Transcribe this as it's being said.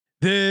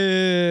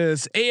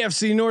This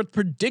AFC North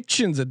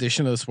predictions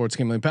edition of the Sports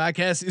Gambling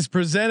Podcast is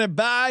presented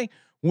by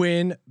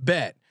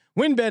WinBet.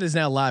 WinBet is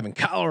now live in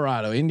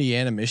Colorado,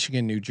 Indiana,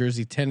 Michigan, New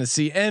Jersey,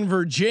 Tennessee, and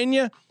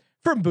Virginia.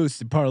 From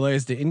boosted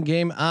parlays to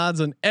in-game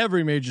odds on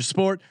every major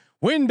sport,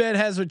 WinBet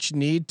has what you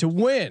need to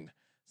win.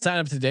 Sign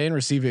up today and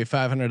receive a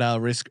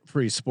 $500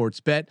 risk-free sports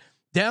bet.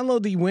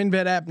 Download the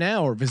WinBet app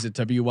now or visit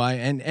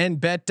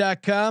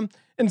wynnbet.com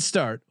and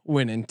start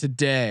winning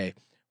today.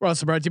 We're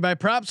also brought to you by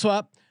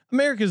PropSwap,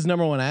 America's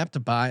 #1 app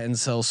to buy and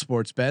sell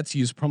sports bets.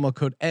 Use promo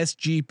code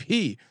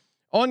SGP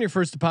on your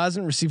first deposit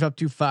and receive up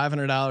to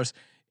 $500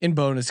 in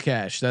bonus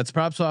cash. That's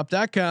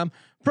PropSwap.com,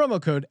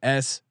 promo code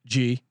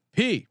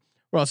SGP.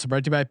 We're also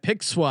brought to you by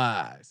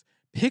PicksWise.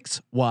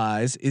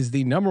 PicksWise is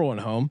the #1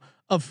 home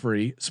of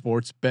free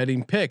sports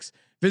betting picks.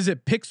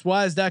 Visit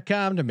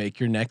PicksWise.com to make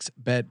your next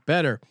bet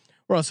better.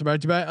 We're also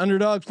brought to you by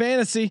Underdog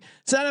Fantasy.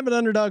 Sign up at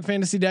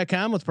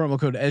UnderdogFantasy.com with promo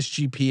code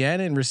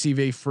SGPN and receive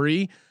a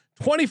free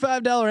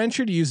 $25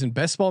 entry to use in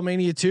Best Ball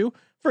Mania 2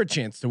 for a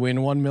chance to win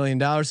 $1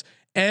 million.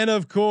 And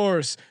of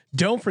course,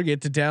 don't forget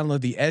to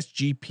download the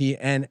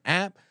SGPN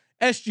app.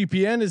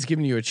 SGPN is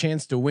giving you a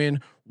chance to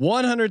win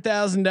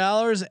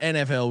 $100,000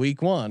 NFL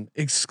Week 1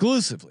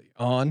 exclusively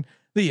on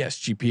the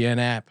SGPN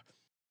app.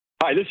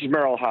 Hi, this is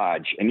Merrill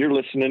Hodge, and you're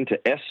listening to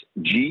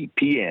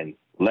SGPN.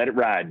 Let it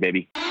ride,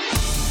 baby.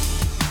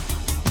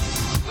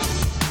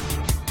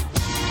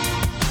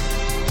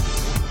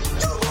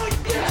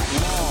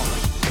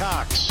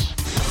 Cox.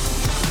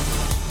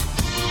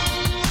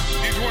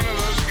 He's one of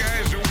those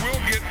guys who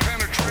will get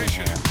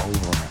penetration.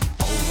 Over.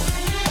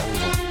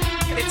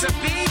 It's a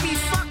baby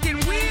fucking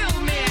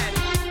wheel, man.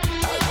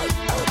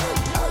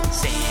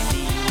 San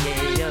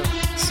Diego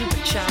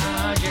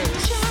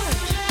Superchargers.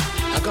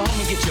 Now go home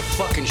and get your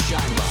fucking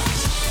shine box.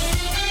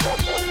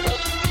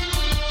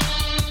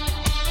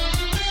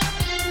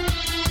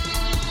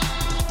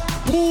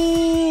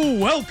 Ooh,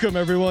 welcome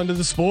everyone to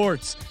the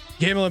Sports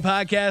Gambling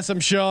Podcast.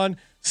 I'm Sean,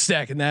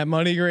 stacking that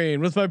money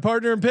green with my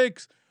partner in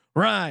picks,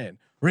 Ryan,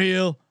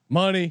 Real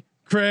Money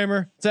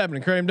Kramer. What's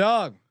happening, Kramer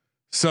dog?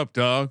 Sup,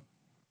 dog?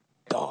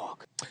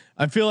 Dog.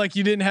 I feel like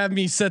you didn't have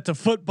me set to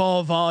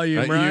football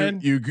volume,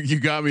 Ryan. You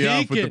got me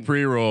off with the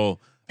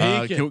pre-roll.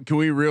 Can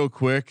we real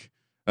quick,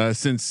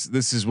 since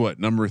this is what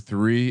number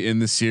 3 in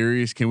the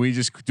series, can we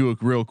just do a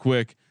real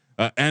quick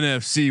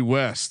NFC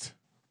West?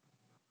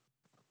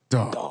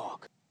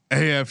 Dog.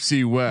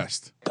 AFC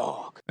West.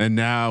 Dog. And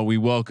now we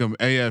welcome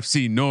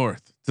AFC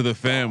North to the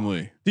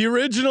family. The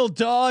original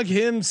dog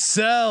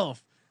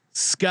himself,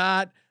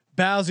 Scott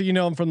Bowser. You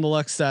know him from the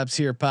Luck Stops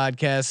Here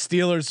podcast.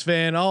 Steelers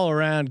fan, all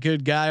around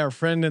good guy. Our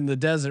friend in the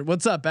desert.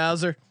 What's up,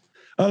 Bowser?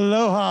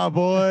 Aloha,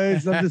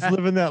 boys. I'm just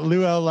living that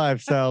luau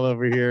lifestyle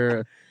over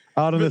here,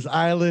 out on this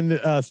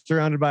island,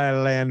 surrounded by a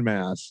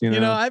landmass. You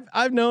know,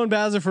 I've known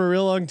Bowser for a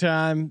real long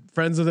time.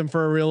 Friends with him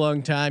for a real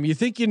long time. You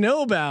think you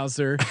know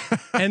Bowser,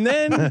 and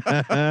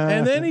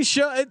then he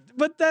show.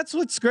 But that's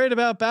what's great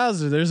about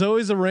Bowser. There's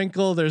always a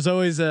wrinkle. There's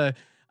always a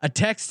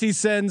text he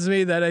sends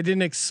me that I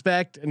didn't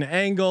expect, an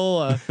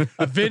angle,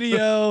 a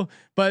video,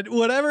 but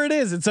whatever it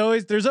is, there's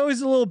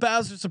always a little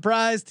Bowser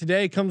surprise.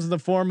 Today comes in the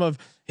form of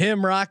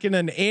him rocking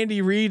an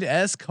Andy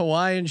Reid-esque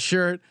Hawaiian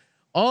shirt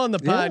on the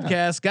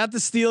podcast. Got the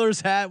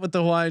Steelers hat with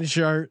the Hawaiian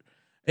shirt.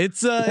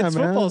 It's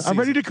football season. I'm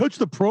ready to coach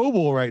the Pro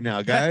Bowl right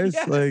now, guys.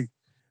 Yes. Like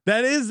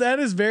that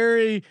is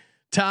very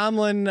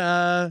Tomlin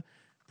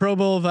Pro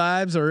Bowl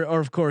vibes, or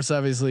of course,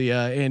 obviously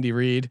Andy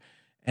Reid.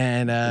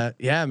 And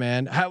yeah,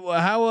 man,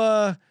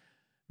 how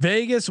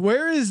Vegas?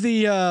 Where is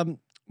the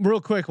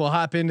real quick? We'll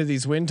hop into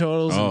these win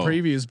totals and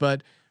previews,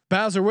 but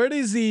Bowser, where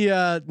is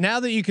the now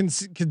that you can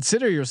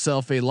consider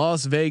yourself a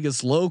Las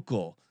Vegas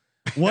local?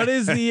 What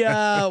is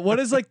the what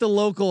is like the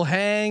local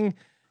hang?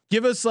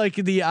 Give us like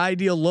the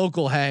ideal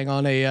local hang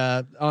on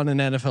an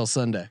NFL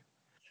Sunday.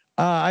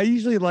 I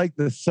usually like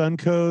the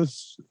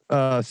Suncoast,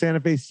 Santa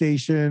Fe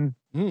Station,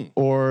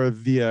 or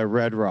the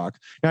Red Rock.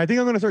 Now I think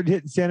I'm going to start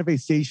hitting Santa Fe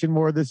Station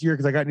more this year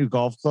because I got new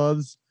golf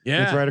clubs.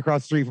 Yeah, it's right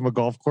across the street from a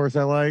golf course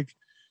I like.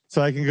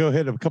 So I can go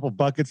hit a couple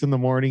buckets in the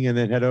morning and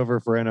then head over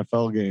for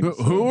NFL games.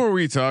 Who are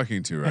we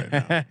talking to right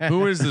now?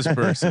 Who is this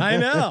person? I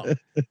know.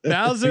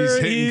 Bowser. He's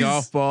hitting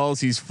golf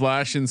balls. He's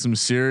flashing some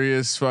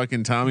serious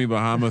fucking Tommy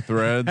Bahama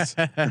threads.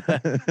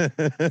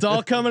 It's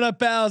all coming up,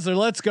 Bowser.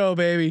 Let's go,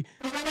 baby.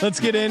 Let's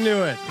get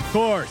into it. Of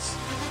course,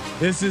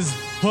 this is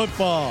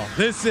football.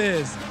 This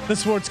is the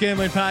Sports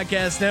Gambling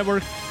Podcast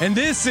Network, and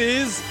this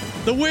is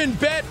the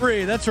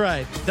WinBet. That's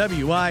right.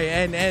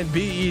 WYNNBET.com.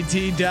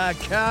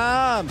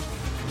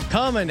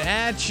 Coming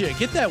at you.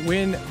 Get that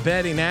Win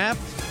Betting app.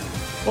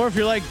 Or if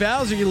you're like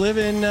Bowser, you live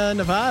in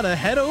Nevada,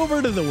 head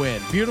over to the Win.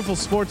 Beautiful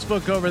sports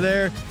book over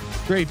there.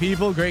 Great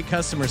people, great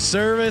customer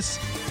service.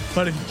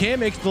 But if you can't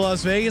make it to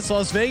Las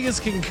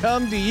Vegas can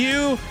come to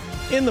you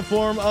in the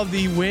form of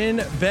the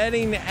Win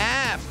Betting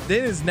app.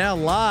 It is now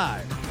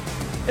live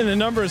in a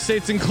number of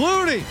states,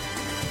 including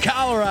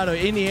Colorado,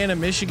 Indiana,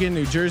 Michigan,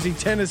 New Jersey,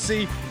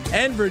 Tennessee,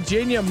 and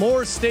Virginia.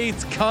 More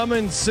states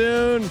coming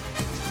soon.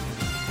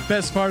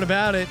 Best part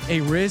about it,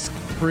 a risk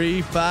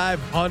free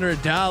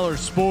 $500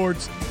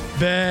 sports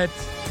bet.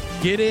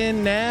 Get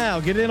in now.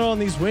 Get in on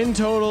these win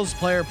totals,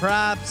 player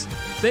props.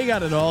 They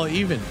got it all,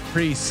 even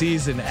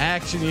preseason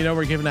action. You know,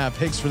 we're giving out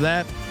picks for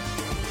that.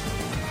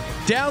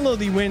 Download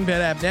the WynnBET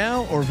app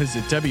now or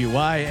visit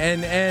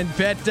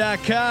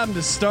wynnbet.com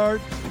to start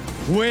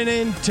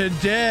winning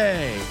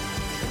today.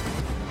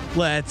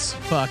 Let's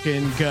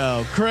fucking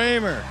go.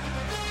 Kramer,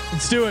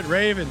 let's do it.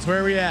 Ravens, where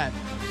are we at?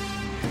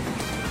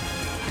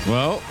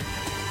 Well,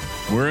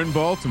 we're in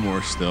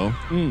Baltimore still.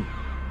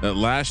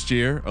 Last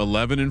year,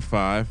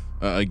 11-5.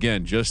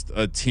 Again, just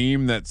a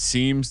team that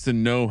seems to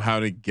know how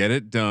to get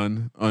it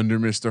done under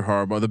Mr.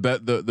 Harbaugh. The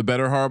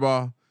better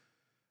Harbaugh.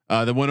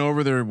 That went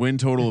over their win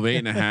total of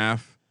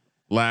 8.5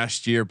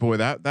 last year. Boy,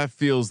 that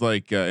feels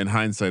like in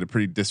hindsight a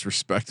pretty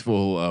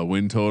disrespectful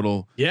win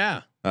total.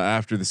 Yeah.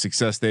 After the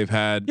success they've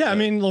had. Yeah, I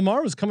mean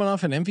Lamar was coming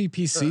off an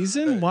MVP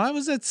season. Why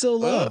was that so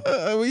low?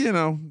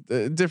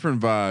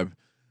 Different vibe.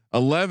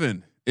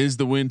 11 is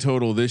the win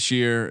total this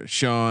year.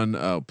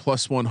 Sean,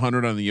 plus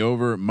 100 on the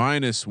over,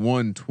 minus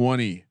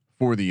 120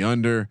 for the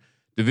under.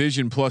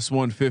 Division plus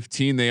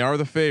 115. They are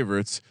the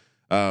favorites.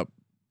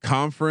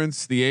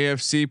 Conference, the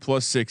AFC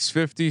plus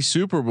 650.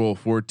 Super Bowl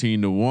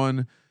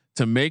 14-1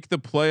 to make the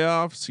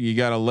playoffs. You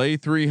got to lay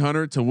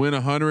 300 to win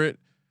 100.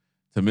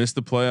 To miss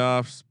the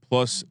playoffs,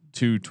 plus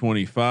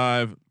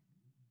 225.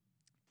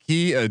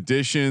 Key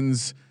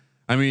additions.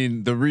 I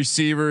mean, the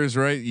receivers,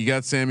 right? You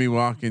got Sammy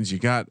Watkins, you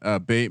got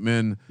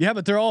Bateman. Yeah,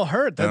 but they're all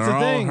hurt. That's the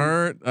thing. All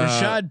hurt.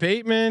 Rashad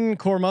Bateman,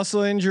 core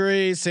muscle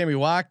injury. Sammy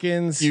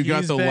Watkins, you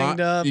got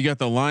banged up. You got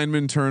the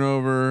lineman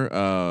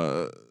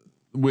turnover,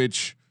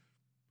 which,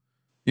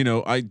 you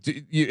know,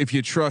 if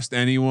you trust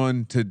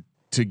anyone to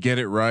get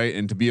it right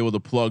and to be able to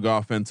plug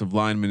offensive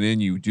linemen in,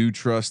 you do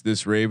trust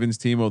this Ravens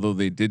team, although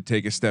they did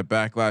take a step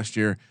back last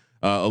year,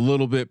 a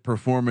little bit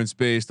performance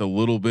based, a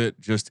little bit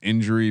just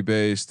injury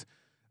based.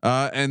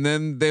 And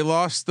then they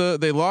lost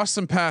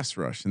some pass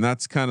rush, and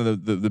that's kind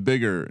of the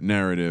bigger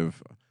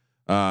narrative.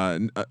 I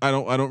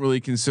don't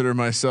really consider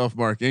myself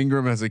Mark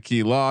Ingram as a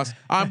key loss.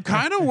 I'm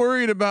kind of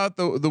worried about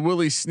the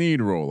Willie Snead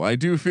role. I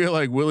do feel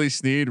like Willie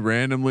Snead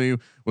randomly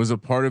was a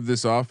part of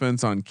this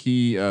offense on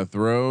key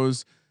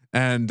throws.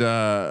 And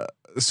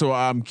so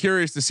I'm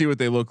curious to see what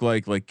they look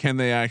like. Like, can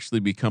they actually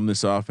become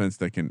this offense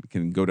that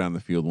can go down the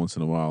field once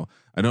in a while?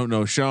 I don't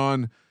know.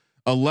 Sean,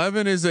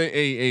 11 is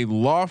a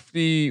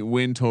lofty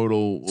win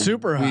total.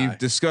 Super high. We've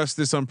discussed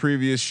this on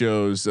previous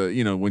shows.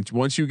 You know,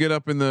 once you get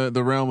up in the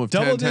realm of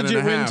double 10,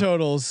 digit win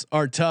totals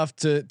are tough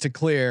to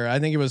clear. I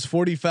think it was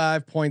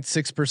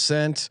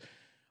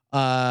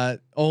 45.6%.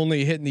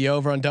 Only hitting the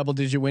over on double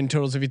digit win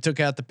totals if you took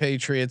out the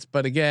Patriots.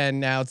 But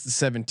again, now it's the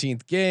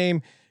 17th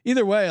game.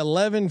 Either way,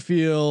 11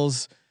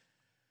 feels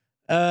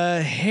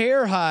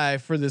hair high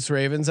for this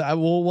Ravens. I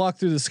will walk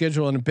through the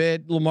schedule in a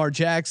bit. Lamar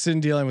Jackson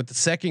dealing with the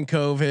second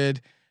COVID.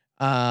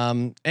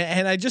 And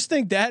I just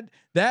think that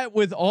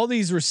with all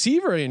these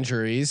receiver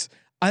injuries,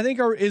 I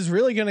think is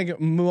really going to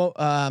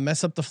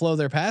mess up the flow of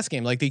their pass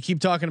game. Like, they keep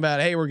talking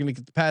about, hey, we're going to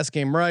get the pass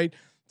game right.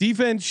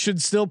 Defense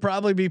should still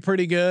probably be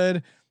pretty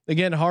good.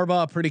 Again,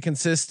 Harbaugh pretty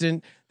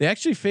consistent. They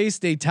actually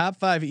faced a top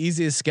 5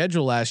 easiest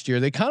schedule last year.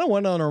 They kind of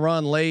went on a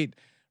run late,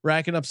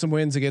 racking up some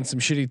wins against some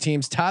shitty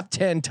teams. Top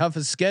 10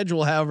 toughest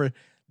schedule. However,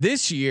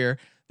 this year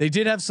they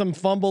did have some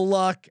fumble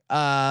luck.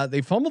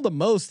 They fumbled the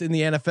most in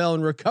the NFL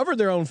and recovered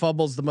their own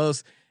fumbles the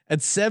most at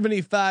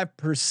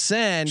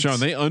 75%.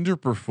 Sean, they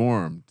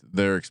underperformed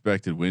their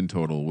expected win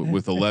total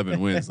with 11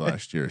 wins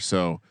last year.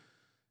 So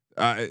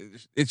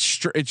it's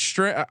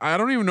straight. I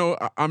don't even know.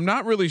 I'm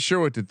not really sure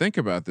what to think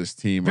about this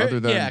team. Other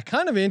than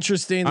kind of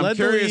interesting. I'm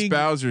curious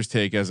Bowser's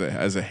take as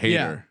a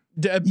hater.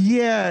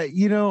 Yeah,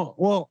 you know,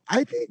 well,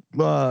 I think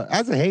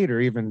as a hater,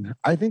 even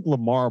I think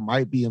Lamar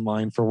might be in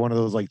line for one of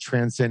those like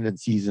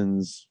transcendent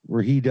seasons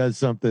where he does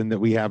something that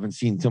we haven't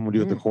seen someone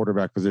do at the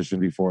quarterback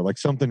position before, like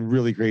something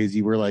really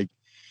crazy where like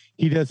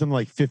he does something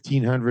like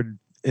 1,500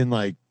 in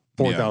like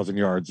 4,000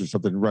 yards or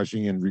something,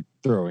 rushing and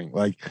throwing,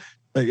 like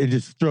it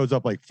just throws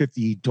up like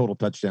 50 total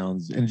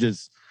touchdowns and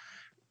just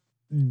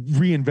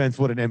reinvents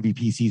what an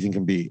MVP season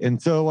can be.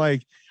 And so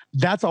like,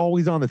 that's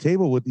always on the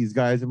table with these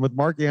guys. And with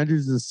Mark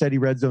Andrews as a steady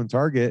red zone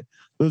target,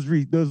 those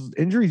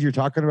injuries you're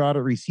talking about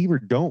at receiver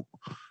don't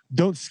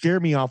scare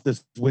me off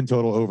this win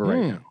total over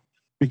right now,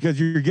 because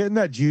you're getting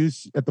that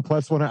juice at the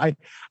 +1.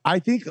 I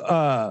think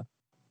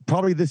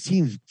probably this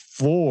team's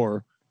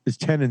floor is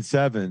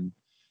 10-7.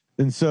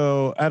 And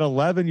so at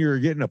 11, you're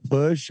getting a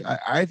push.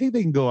 I think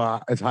they can go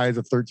out as high as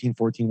a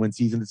 13-14 win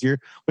season this year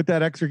with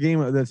that extra game,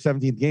 the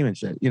 17th game and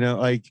shit, you know,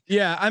 like,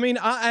 yeah, I mean,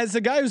 as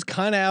a guy who's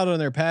kind of out on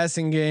their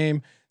passing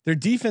game, their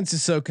defense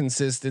is so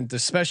consistent. The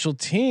special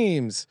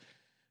teams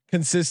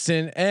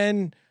consistent,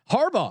 and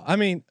Harbaugh. I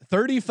mean,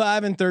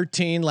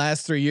 35-13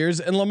 last 3 years,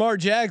 and Lamar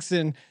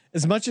Jackson.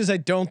 As much as I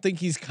don't think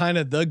he's kind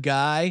of the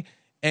guy,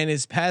 and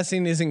his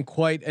passing isn't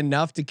quite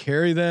enough to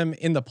carry them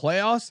in the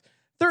playoffs.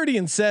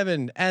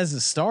 30-7 as a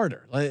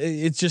starter.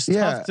 It's just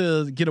tough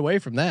to get away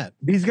from that.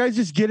 These guys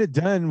just get it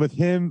done with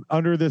him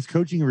under this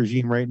coaching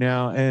regime right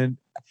now, and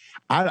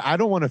I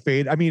don't want to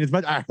fade. I mean, as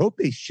much I hope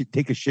they should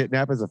take a shit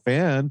nap as a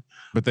fan,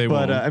 but they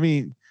but won't. I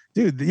mean,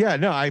 dude, yeah,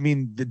 no, I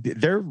mean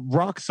they're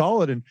rock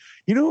solid, and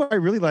you know what I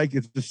really like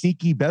is the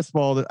sneaky best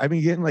ball that I've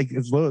been getting like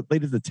as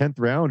late as the 10th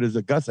round is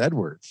a Gus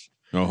Edwards.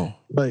 Oh,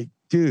 Like,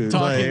 dude,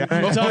 Talking- like,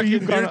 you're talking-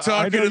 you're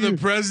talking to the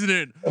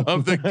president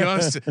of the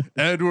Gus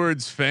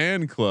Edwards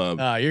fan club.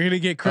 You're gonna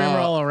get Kramer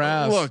all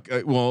around. Look,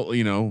 well,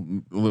 you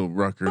know, a little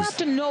Rutgers. You have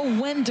to know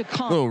when to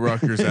come. Little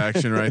Rutgers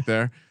action right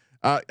there.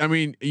 I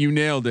mean, you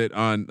nailed it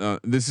on.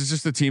 This is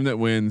just a team that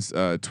wins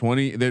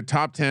 20. They're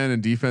top 10 in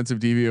defensive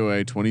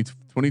DVOA,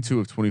 22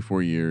 of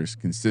 24 years.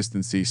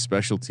 Consistency,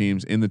 special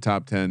teams in the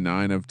top 10,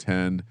 9 of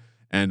 10,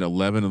 and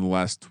 11 of the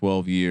last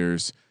 12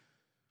 years.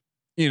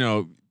 You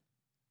know,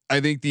 I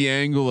think the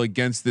angle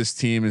against this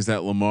team is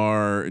that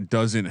Lamar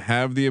doesn't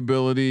have the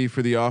ability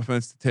for the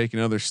offense to take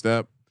another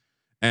step.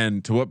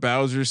 And to what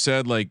Bowser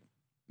said, like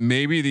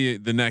maybe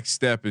the next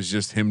step is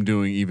just him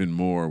doing even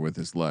more with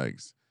his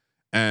legs.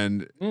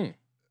 And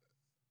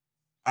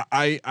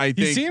I think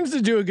he seems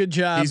to do a good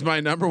job. He's my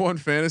number one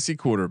fantasy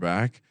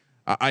quarterback.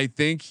 I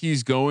think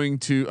he's going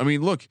to. I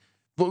mean, look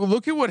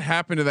at what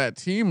happened to that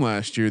team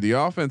last year. The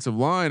offensive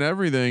line,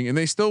 everything, and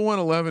they still won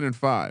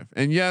 11-5.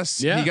 And yes,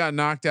 he got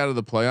knocked out of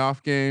the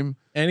playoff game,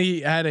 and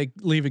he had to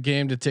leave a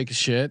game to take a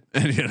shit.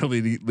 And he had to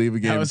leave a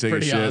game to take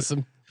a shit.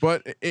 Awesome.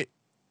 But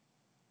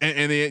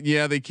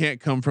they can't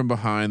come from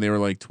behind. They were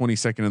like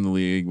 22nd in the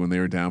league when they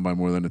were down by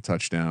more than a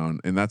touchdown,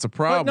 and that's a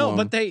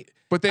problem.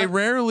 But they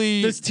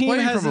rarely this team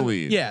play has from a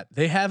lead. Yeah,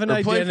 they have an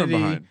Or play from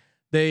identity.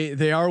 behind.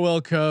 They are well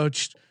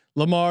coached.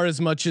 Lamar, as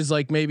much as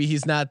like maybe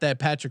he's not that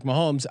Patrick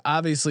Mahomes,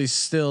 obviously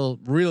still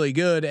really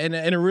good and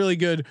a really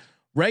good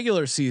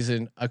regular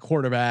season a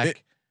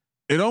quarterback.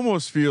 It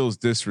almost feels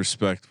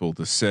disrespectful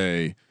to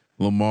say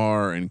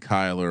Lamar and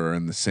Kyler are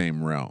in the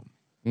same realm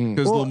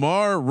because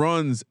Lamar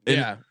runs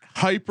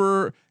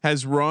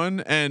has run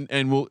and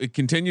it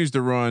continues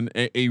to run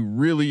a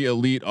really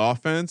elite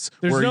offense.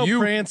 There's where no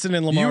prancing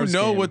in Lamar's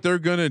game. what they're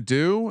gonna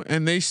do,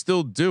 and they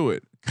still do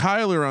it.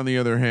 Kyler, on the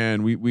other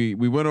hand, we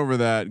went over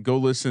that. Go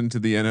listen to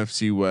the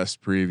NFC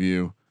West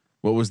preview.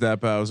 What was that,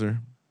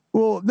 Bowser?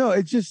 Well, no,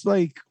 it's just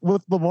like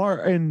with Lamar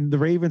and the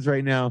Ravens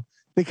right now,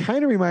 they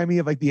kind of remind me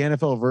of like the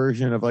NFL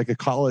version of like a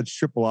college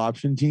triple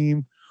option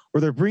team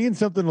where they're bringing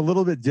something a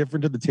little bit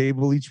different to the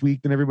table each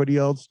week than everybody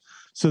else.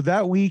 So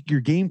that week, your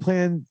game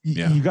plan,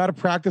 you got to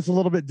practice a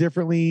little bit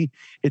differently.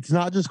 It's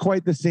not just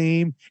quite the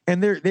same.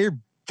 And they're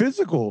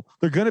physical.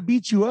 They're going to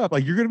beat you up.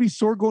 Like you're going to be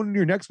sore going into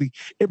your next week.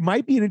 It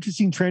might be an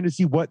interesting trend to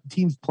see what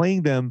teams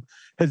playing them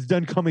has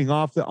done coming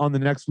off on the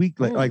next week,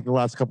 like the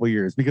last couple of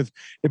years, because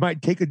it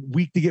might take a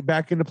week to get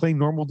back into playing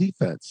normal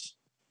defense.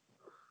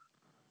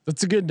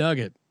 That's a good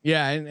nugget.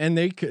 Yeah. And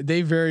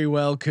they very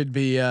well could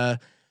be that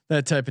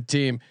type of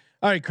team.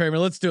 All right, Kramer,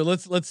 let's do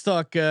it. Let's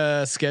talk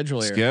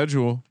schedule here.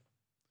 Schedule.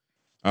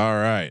 All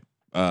right.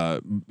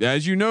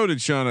 As you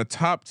noted, Sean, a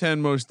top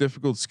 10 most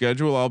difficult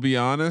schedule. I'll be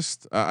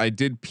honest. I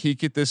did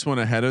peek at this one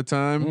ahead of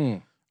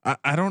time.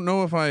 I don't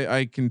know if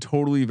I can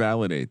totally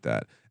validate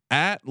that.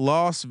 At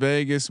Las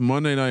Vegas,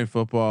 Monday Night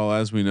Football,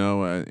 as we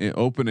know,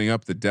 opening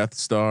up the Death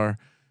Star.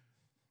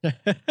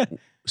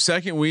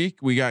 Second week,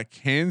 we got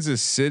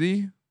Kansas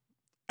City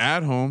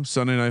at home,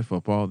 Sunday Night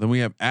Football. Then we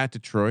have at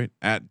Detroit,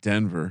 at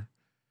Denver.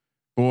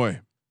 Boy,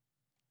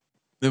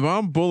 if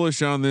I'm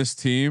bullish on this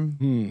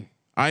team,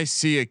 I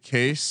see a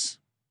case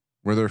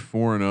where they're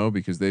 4-0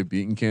 because they've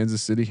beaten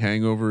Kansas City.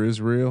 Hangover is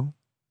real.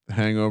 The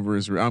hangover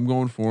is real. I'm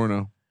going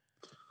 4-0.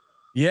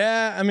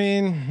 Yeah, I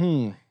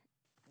mean,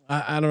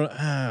 I don't.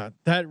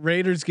 That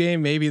Raiders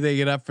game, maybe they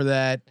get up for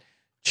that.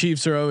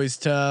 Chiefs are always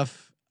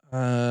tough.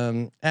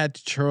 At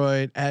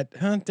Detroit, at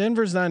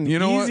Denver's not an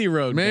easy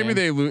road. Maybe game.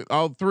 they lose.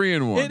 All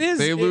 3-1. It is.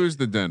 They lose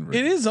to Denver.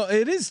 It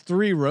is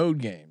 3 road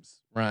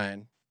games,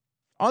 Ryan.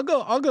 I'll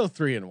go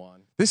 3-1.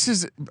 This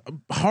is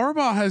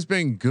Harbaugh has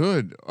been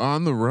good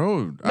on the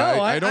road. No,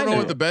 I don't know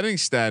what the betting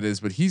stat is,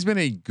 but he's been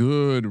a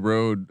good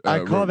road. I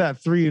call that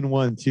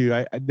 3-1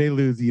 too. They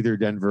lose either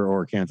Denver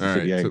or Kansas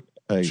City.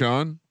 So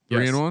Sean,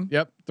 3-1.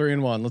 Yep,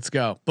 3-1. Let's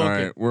go. Book All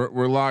right, it.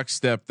 we're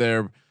lockstep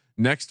there.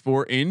 Next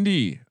for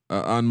Indy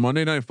on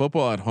Monday Night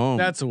Football at home.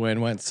 That's a win.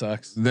 Went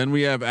sucks. Then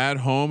we have at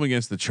home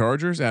against the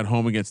Chargers, at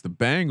home against the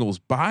Bengals.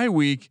 Bye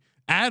week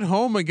at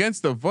home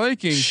against the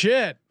Vikings.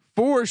 Shit.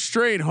 4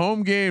 straight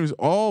home games,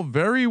 all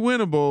very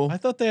winnable. I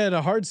thought they had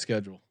a hard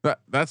schedule.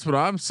 That's what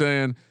I'm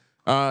saying.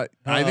 I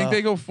think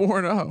they go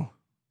 4-0.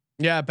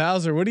 Yeah,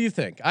 Bowser, what do you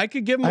think? I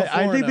could give them.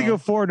 I think they go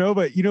 4-0,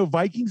 but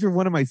Vikings are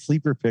one of my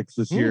sleeper picks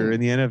this year in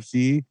the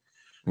NFC.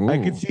 I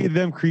could see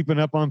them creeping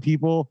up on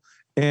people.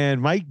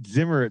 And Mike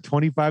Zimmer at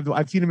 25.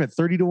 I've seen him at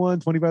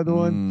 30-1,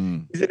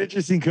 25-1. He's an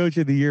interesting coach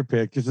of the year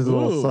pick. Just as a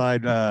little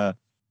side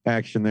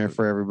action there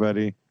for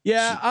everybody.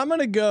 Yeah, I'm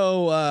gonna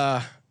go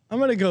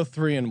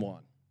 3-1.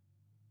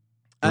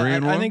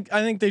 I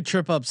think they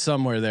trip up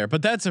somewhere there,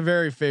 but that's a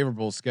very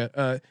favorable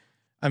schedule.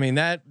 I mean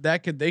they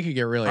could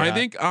get really. I hot.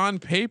 think on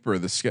paper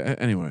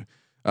anyway.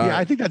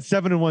 I think that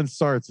 7-1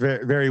 starts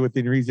very, very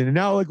within reason. And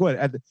now look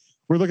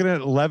we're looking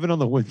at 11 on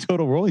the win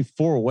total. We're only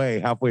 4 away,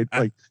 halfway,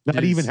 like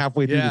not even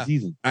halfway through the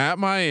season. At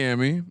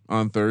Miami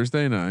on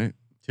Thursday night.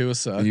 Tua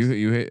sucks.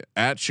 You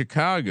at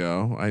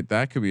Chicago.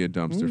 That could be a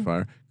dumpster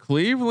fire.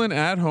 Cleveland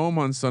at home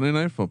on Sunday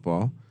Night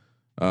Football,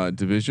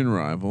 division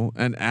rival,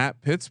 and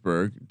at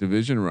Pittsburgh,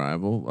 division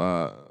rival.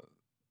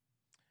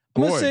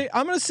 I'm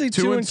gonna say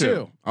 2 and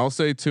 2. I'll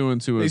say 2 and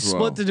 2 as well. They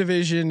split the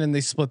division and they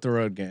split the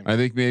road game. I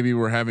think maybe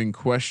we're having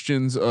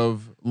questions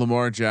of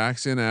Lamar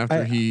Jackson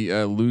after he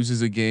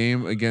loses a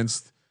game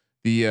against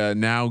the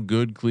now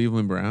good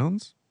Cleveland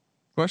Browns.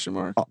 Question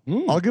mark.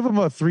 I'll give him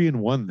a 3 and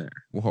 1 there.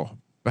 Whoa,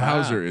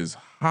 Bowser is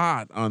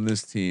hot on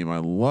this team. I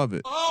love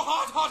it.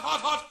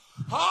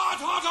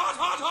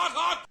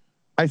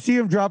 I see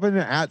him dropping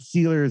at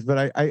Steelers,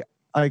 but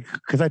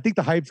because I think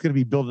the hype's going to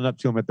be building up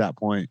to him at that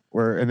point,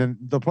 and then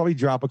they'll probably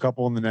drop a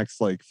couple in the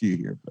next few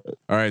here. But.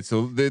 All right,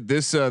 so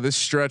this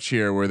stretch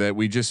here where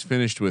we just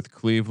finished with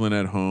Cleveland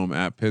at home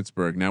at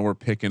Pittsburgh. Now we're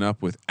picking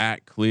up with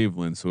at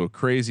Cleveland, so a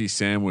crazy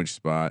sandwich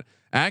spot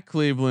at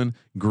Cleveland,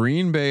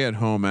 Green Bay at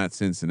home at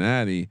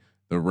Cincinnati,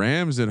 the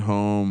Rams at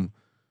home.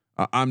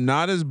 I'm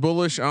not as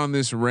bullish on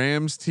this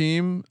Rams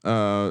team,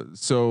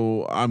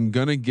 so I'm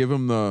gonna give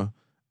them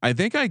I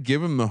think I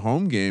give him the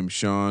home game,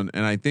 Sean,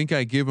 and I think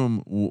I give him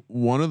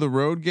one of the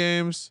road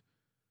games.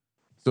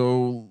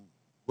 So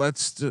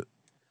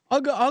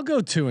I'll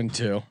go 2 and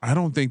 2. I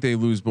don't think they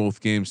lose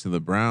both games to the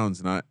Browns,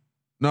 and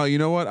no, you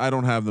know what? I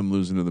don't have them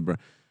losing to the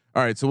Browns.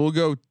 All right, so we'll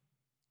go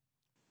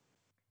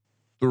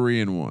 3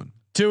 and 1.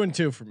 2 and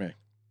 2 for me.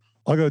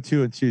 I'll go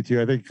 2 and 2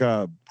 too. I think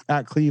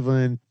at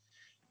Cleveland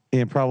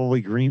and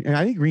probably and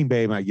I think Green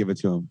Bay might give it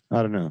to him.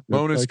 I don't know.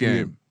 Bonus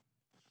game,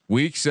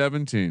 Week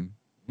 17.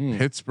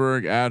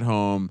 Pittsburgh at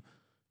home,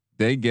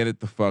 they get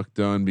it the fuck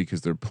done because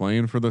they're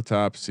playing for the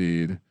top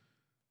seed.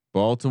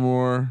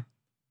 Baltimore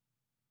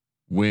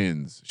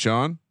wins.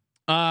 Sean,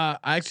 I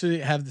actually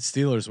have the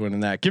Steelers winning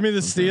that. Give me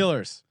the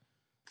Steelers.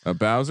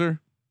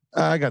 Bowser.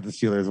 I got the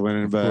Steelers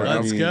winning, but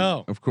let's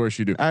go. Of course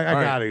you do. I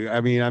got to.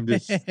 I mean, I'm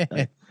just.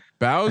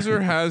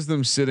 Bowser has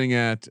them sitting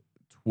at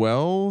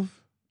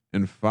 12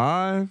 and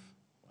 5.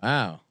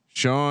 Wow.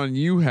 Sean,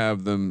 you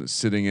have them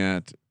sitting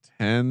at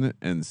 10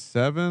 and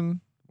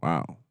 7.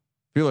 Wow.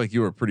 Feel like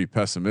you were pretty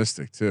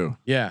pessimistic too.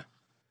 Yeah.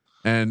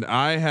 And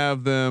I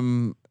have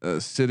them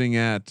sitting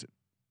at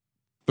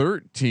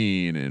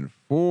 13 and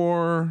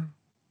 4.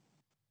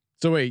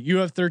 So wait, you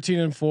have 13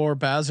 and 4.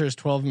 Bowser's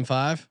 12 and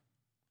 5.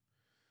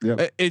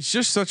 Yeah. It's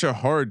just such a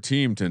hard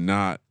team to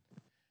not.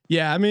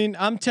 Yeah. I mean,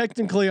 I'm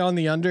technically on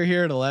the under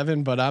here at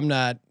 11, but I'm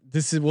not.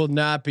 Will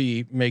not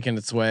be making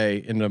its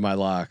way into my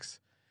locks.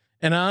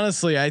 And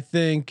honestly, I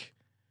think.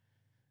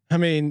 I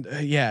mean,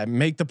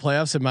 make the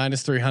playoffs at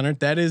 -300.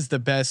 That is the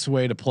best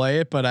way to play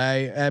it. But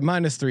at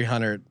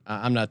 -300,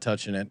 I'm not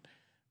touching it.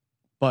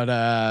 But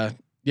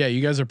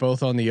you guys are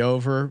both on the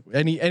over.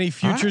 Any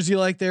futures you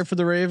like there for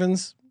the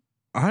Ravens?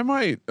 I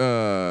might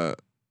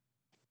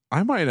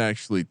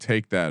actually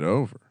take that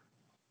over.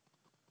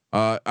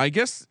 I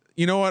guess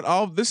you know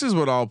what? This is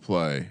what I'll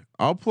play.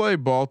 I'll play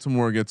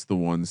Baltimore gets the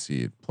 1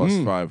 seed plus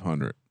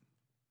 500.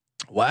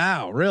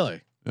 Wow,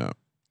 really? Yeah.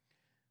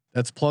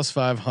 That's plus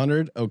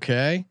 500.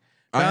 Okay.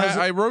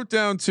 I wrote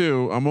down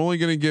 2. I'm only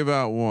going to give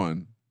out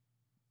 1.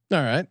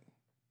 All right.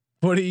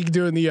 What are you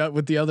doing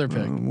with the other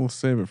pick? We'll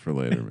save it for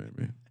later,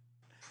 maybe.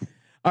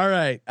 All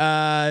right.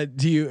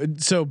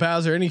 So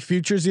Bowser, any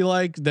futures you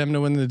like them to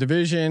win the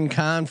division,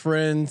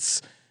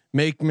 conference,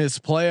 miss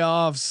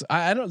playoffs?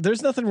 I don't.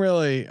 There's nothing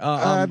really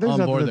on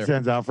nothing board that there.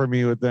 stands out for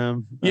me with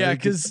them. Yeah,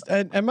 because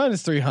at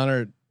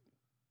 -300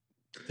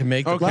 to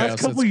make the last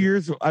playoffs, couple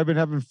years, I've been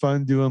having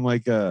fun doing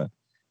like a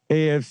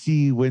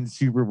AFC win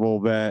Super Bowl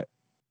bet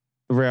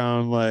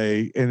around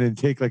and then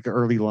take like an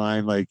early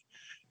line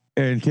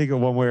and take it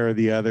one way or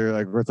the other,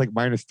 where it's like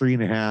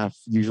 -3.5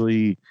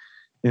 usually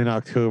in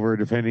October,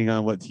 depending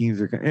on what teams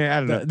are.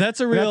 I don't know. That's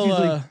a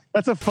real.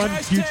 That's a fun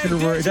future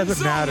where it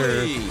doesn't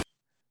matter.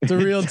 It's a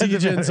real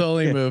DJs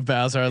only move,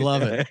 Bowser. I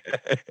love it.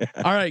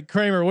 All right,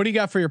 Kramer, what do you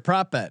got for your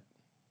prop bet?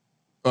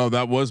 Oh,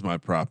 that was my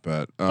prop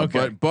bet.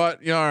 Okay.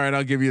 But yeah, all right,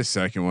 I'll give you a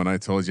second one. I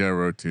told you I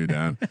wrote 2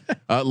 down.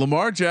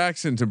 Lamar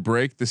Jackson to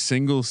break the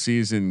single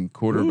season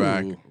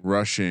quarterback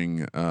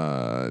rushing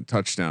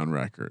touchdown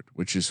record,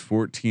 which is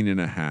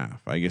 14.5.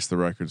 I guess the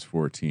record's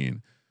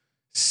 14.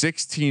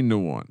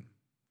 16-1.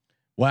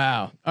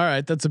 Wow. All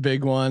right, that's a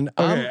big one.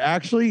 Okay,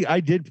 actually,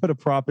 I did put a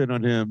prop in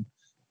on him,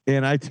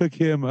 and I took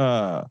him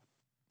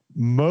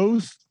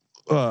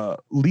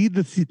lead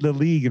the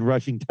league in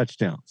rushing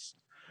touchdowns.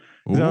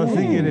 I was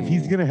thinking if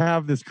he's going to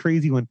have this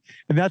crazy one,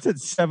 and that's at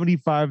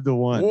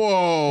 75-1.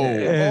 Whoa.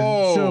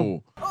 And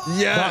so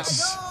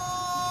yes.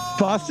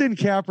 Boston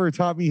Capper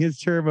taught me his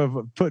term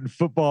of putting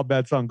football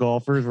bets on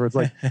golfers, where it's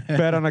like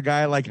bet on a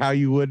guy like how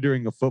you would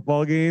during a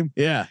football game.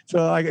 Yeah.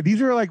 So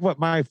these are like what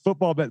my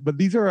football bet, but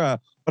these are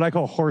what I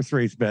call horse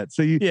race bets.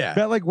 So you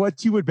bet like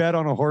what you would bet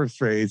on a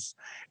horse race,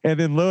 and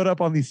then load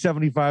up on these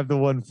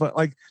 75-1.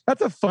 Like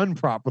that's a fun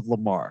prop with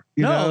Lamar.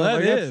 You know?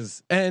 That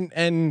is.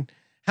 And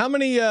how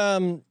many?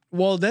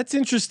 Well, that's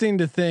interesting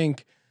to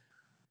think.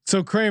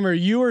 So Kramer,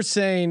 you were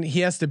saying he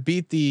has to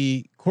beat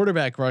the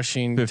quarterback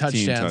rushing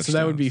touchdowns. So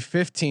that would be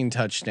 15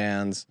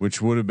 touchdowns, which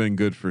would have been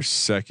good for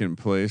second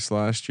place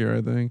last year,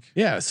 I think.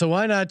 Yeah. So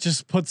why not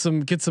just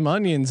get some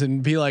onions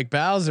and be like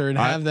Bowser and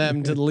have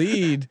them to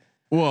lead?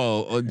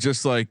 Well,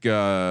 just like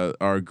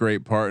our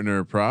great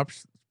partner prop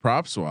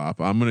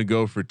swap, I'm going to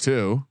go for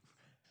 2.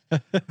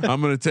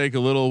 I'm going to take a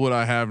little what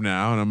I have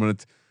now, and I'm going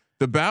to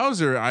the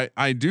Bowser.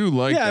 I do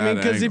like. Yeah, I mean,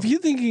 because if you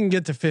think you can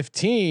get to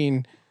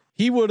 15,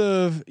 he would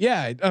have.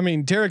 Yeah, I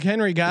mean, Derrick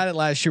Henry got it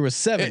last year with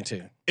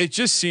 17. It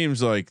just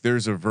seems like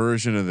there's a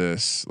version of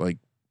this, like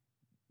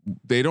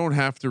they don't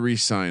have to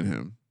re-sign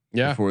him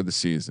before the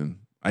season.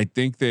 I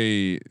think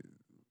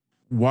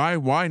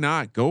why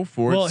not go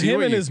for it? Well,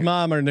 him and his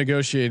mom are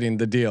negotiating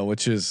the deal,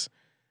 which is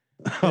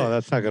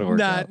that's not going to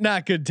work.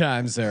 Not good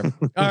times there.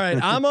 All right,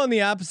 I'm on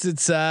the opposite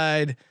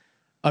side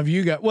of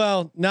you guys.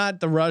 Well, not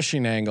the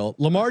rushing angle.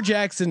 Lamar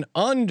Jackson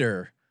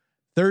under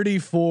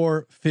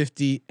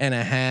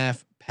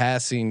 34.50.5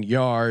 passing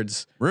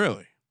yards.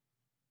 Really?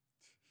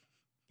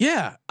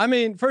 Yeah. I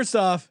mean, first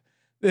off,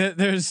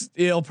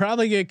 he'll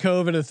probably get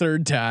COVID a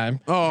third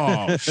time.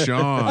 Oh,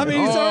 Sean. I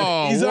mean,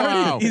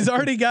 he's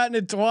already gotten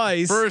it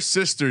twice. First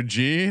sister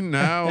Jean.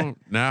 Now.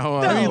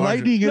 I mean,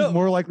 lightning is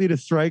more likely to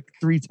strike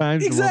 3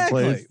 times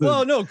exactly. in one place.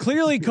 Well, no,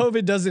 clearly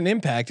COVID doesn't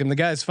impact him. The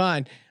guy's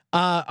fine.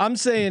 I'm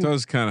saying it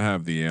does kind of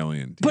have the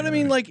alien. But I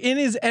mean, like in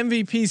his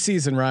MVP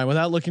season, Ryan,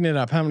 without looking it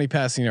up, how many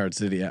passing yards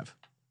did he have?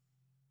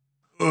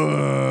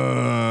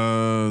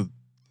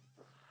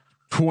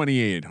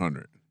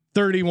 2,800.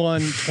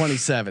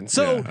 31-27.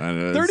 So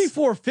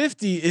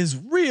 34.50 is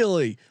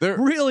really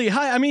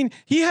high. I mean,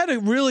 he had a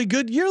really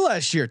good year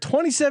last year,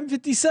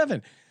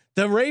 27.57.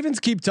 The Ravens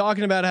keep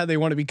talking about how they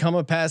want to become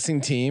a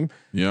passing team,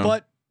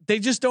 but they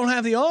just don't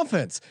have the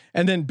offense.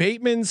 And then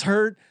Bateman's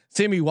hurt,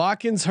 Sammy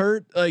Watkins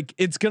hurt. Like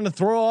it's going to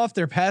throw off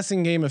their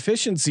passing game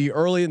efficiency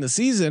early in the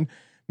season.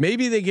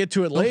 Maybe they get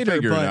to it later,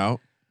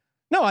 but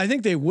no, I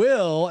think they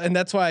will. And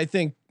that's why I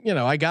think,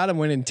 I got him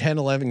winning 10,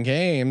 11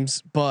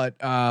 games, but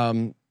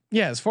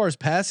yeah, as far as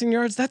passing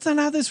yards, that's not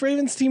how this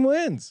Ravens team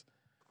wins.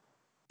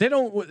 They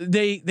don't.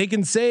 They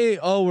can say,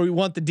 "Oh, we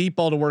want the deep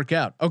ball to work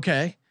out."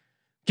 Okay,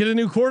 get a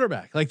new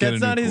quarterback. Like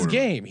that's not his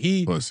game.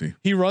 He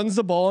runs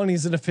the ball and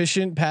he's an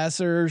efficient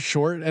passer,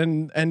 short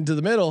and to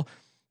the middle.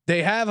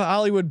 They have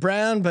Hollywood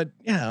Brown, but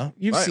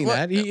you've seen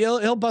that.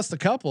 He'll bust a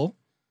couple.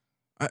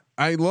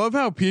 I love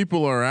how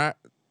people are at.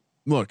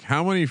 Look,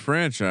 how many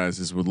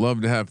franchises would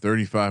love to have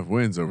 35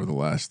 wins over the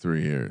last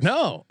 3 years?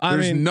 No,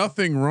 there's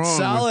nothing wrong.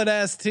 Solid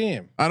ass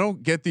team. I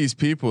don't get these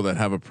people that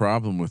have a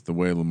problem with the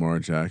way Lamar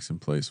Jackson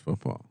plays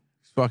football.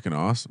 He's fucking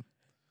awesome.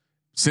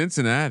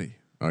 Cincinnati,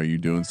 are you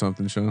doing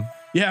something, Sean?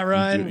 Yeah,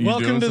 Ryan.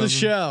 Welcome to the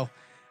show.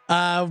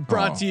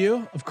 Brought to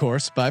you, of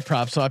course, by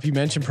Prop Swap. You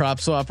mentioned Prop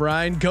Swap,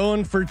 Ryan.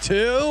 Going for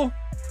 2.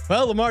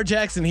 Well, Lamar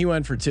Jackson, he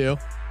went for 2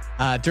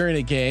 during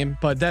a game,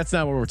 but that's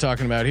not what we're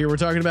talking about here. We're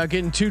talking about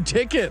getting 2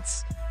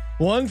 tickets.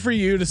 One for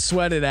you to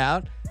sweat it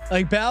out,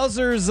 like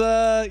Bowser's,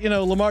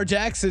 Lamar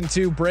Jackson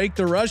to break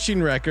the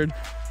rushing record.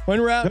 When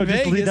we're out in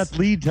Vegas, that's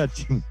lead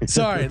touching.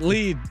 Sorry,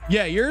 lead.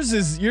 Yeah, yours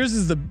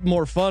is the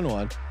more fun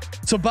one.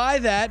 So buy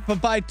that, but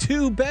buy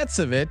 2 bets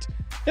of it.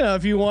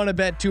 If you want to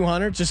bet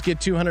 200, just get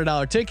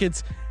 $200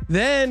 tickets.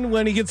 Then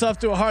when he gets off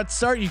to a hot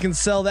start, you can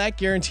sell that,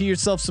 guarantee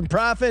yourself some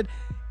profit,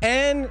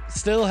 and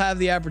still have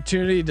the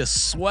opportunity to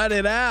sweat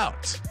it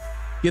out.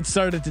 Get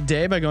started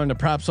today by going to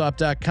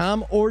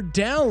PropSwap.com or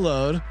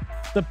download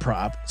the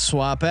Prop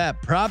Swap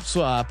app. Prop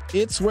Swap,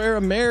 it's where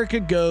America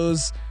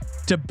goes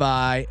to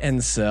buy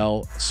and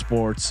sell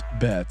sports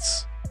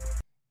bets.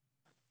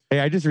 Hey,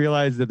 I just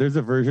realized that there's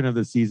a version of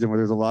the season where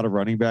there's a lot of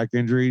running back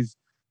injuries,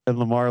 and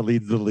Lamar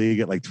leads the league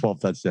at like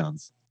 12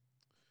 touchdowns.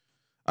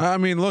 I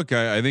mean, look,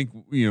 I think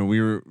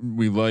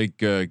we like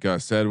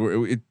Gus said,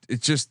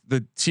 it's just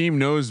the team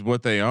knows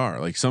what they are.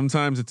 Like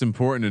sometimes it's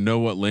important to know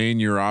what lane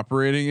you're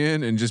operating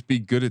in and just be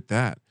good at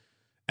that.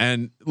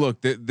 And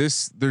look,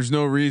 there's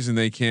no reason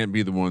they can't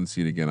be the 1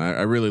 seed again.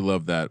 I really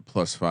love that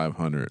plus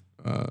 500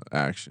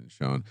 action,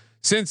 Sean.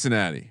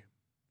 Cincinnati,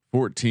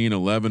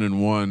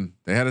 14-11-1.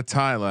 They had a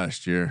tie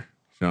last year,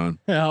 Sean.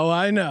 Oh,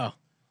 I know.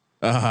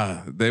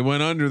 They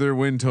went under their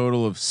win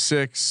total of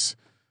 6.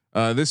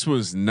 This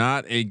was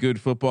not a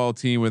good football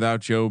team without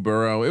Joe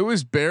Burrow. It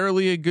was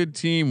barely a good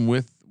team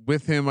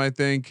with him. I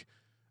think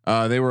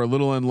they were a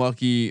little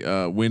unlucky,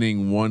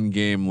 winning 1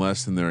 game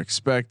less than they're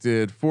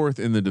expected. 4th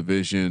in the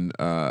division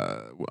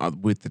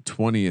with the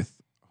 20th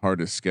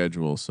hardest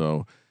schedule.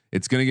 So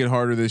it's going to get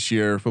harder this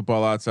year.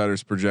 Football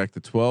Outsiders project the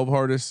 12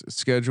 hardest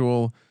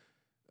schedule.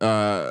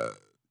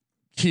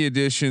 Key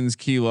additions,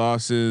 key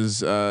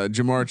losses.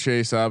 Jamar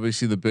Chase,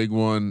 obviously the big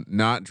one.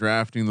 Not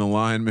drafting the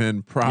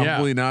lineman,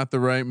 probably not the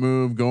right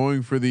move.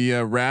 Going for the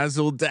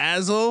razzle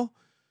dazzle.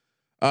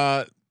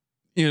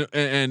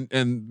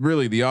 And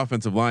really the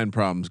offensive line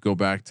problems go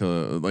back to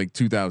like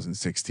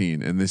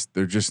 2016, and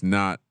they're just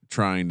not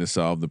trying to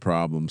solve the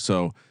problem.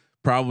 So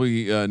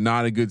probably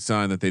not a good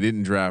sign that they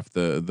didn't draft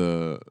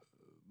the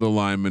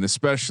lineman,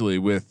 especially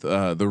with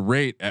the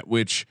rate at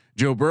which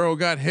Joe Burrow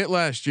got hit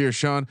last year,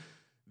 Sean.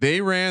 They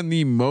ran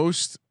the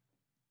most.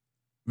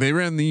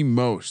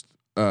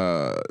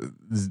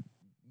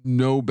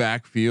 No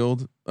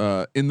backfield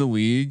in the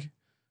league.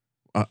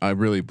 I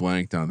really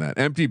blanked on that.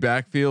 Empty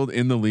backfield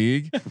in the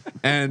league,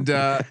 and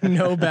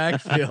no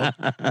backfield.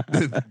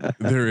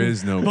 There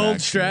is no bold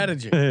backfield.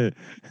 strategy.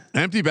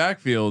 Empty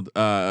backfield,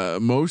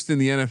 most in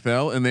the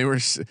NFL, and they were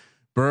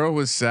Burrow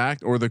was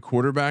sacked, or the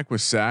quarterback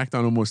was sacked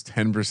on almost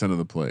 10% of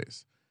the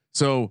plays.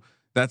 So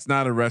that's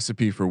not a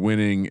recipe for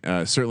winning.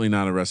 Certainly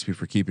not a recipe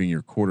for keeping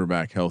your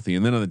quarterback healthy.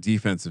 And then on the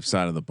defensive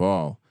side of the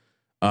ball,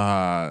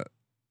 yeah,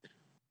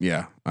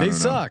 they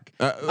suck.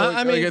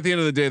 I mean, at the end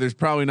of the day, there's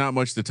probably not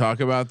much to talk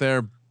about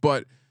there,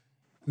 but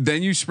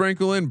then you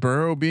sprinkle in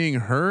Burrow being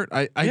hurt.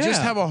 I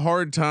just have a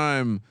hard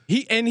time.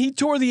 He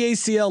tore the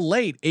ACL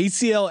late,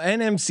 ACL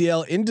and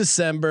MCL in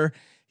December.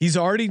 He's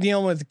already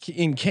dealing with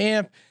in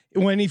camp.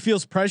 When he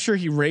feels pressure,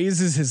 he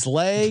raises his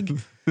leg.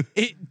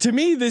 To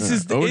me, this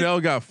is Odell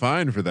got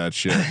fined for that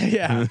shit.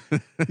 Yeah,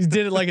 he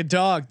did it like a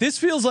dog. This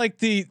feels like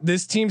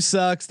this team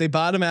sucks. They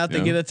bottom out.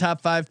 They get a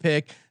top 5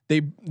 pick.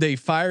 They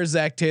fire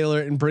Zach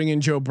Taylor and bring in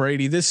Joe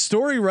Brady. This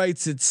story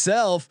writes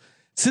itself.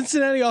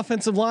 Cincinnati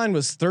offensive line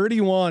was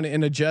 31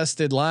 in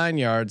adjusted line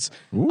yards.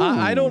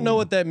 I don't know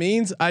what that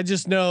means. I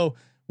just know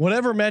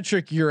whatever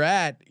metric you're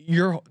at,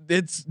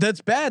 that's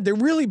bad. They're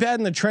really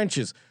bad in the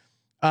trenches.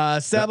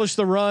 Establish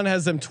the run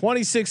has them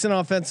 26 in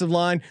offensive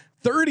line,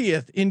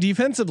 30th in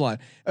defensive line.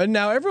 And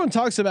now everyone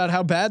talks about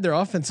how bad their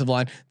offensive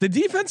line. The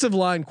defensive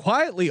line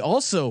quietly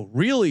also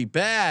really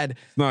bad.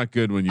 It's not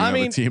good when you have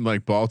a team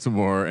like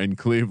Baltimore and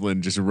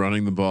Cleveland just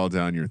running the ball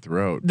down your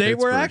throat. They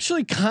were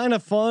actually kind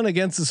of fun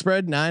against the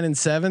spread,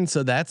 9-7,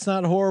 so that's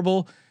not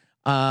horrible.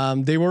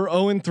 They were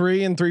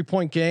 0-3 in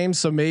 3-point games,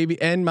 so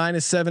maybe, and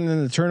 -7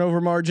 in the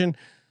turnover margin,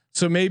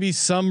 so maybe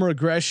some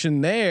regression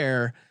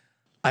there.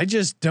 I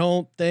just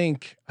don't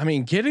think. I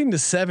mean, getting to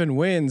 7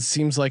 wins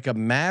seems like a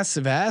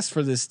massive ask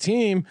for this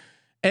team,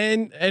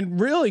 and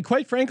really,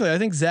 quite frankly, I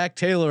think Zach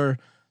Taylor.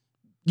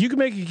 You can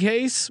make a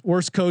case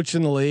worst coach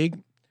in the league,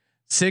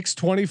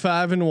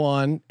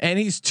 6-25-1, and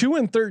he's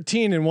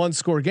 2-13 in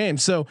 1-score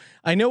games. So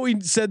I know we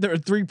said there are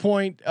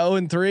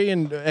 3.0-3,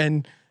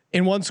 and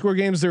in 1-score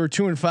games there were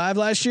 2-5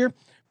 last year,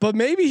 but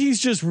maybe he's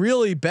just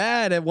really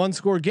bad at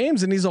 1-score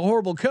games, and he's a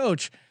horrible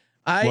coach.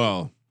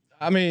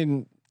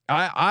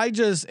 I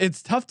just,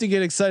 it's tough to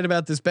get excited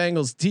about this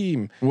Bengals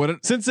team.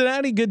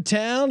 Cincinnati, good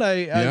town.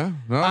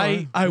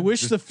 I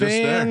wish the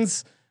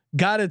fans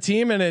got a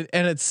team, and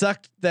it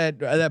sucked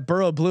that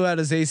Burrow blew out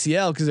his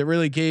ACL, because it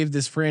really gave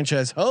this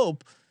franchise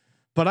hope.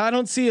 But I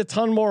don't see a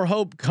ton more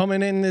hope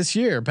coming in this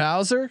year.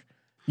 Bowser,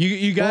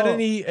 you got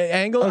any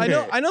angle?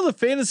 Okay. I know the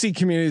fantasy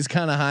community is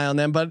kind of high on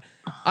them, but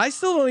I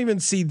still don't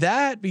even see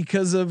that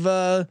because of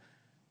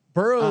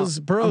Burrow's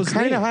I'm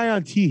kind of high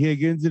on T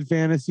Higgins in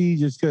fantasy,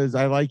 just because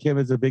I like him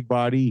as a big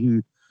body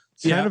who's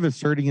kind of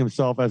asserting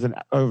himself as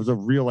a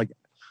real like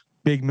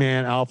big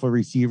man alpha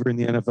receiver in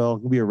the NFL.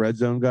 He can be a red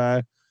zone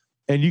guy,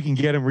 and you can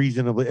get him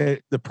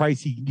reasonably. The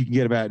price you can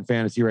get him at in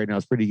fantasy right now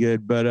is pretty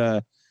good.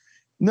 But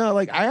no,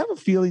 like I have a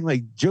feeling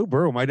like Joe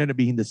Burrow might end up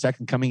being the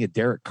second coming of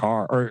Derek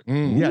Carr, or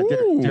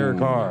Derek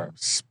Carr.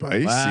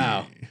 Spicy.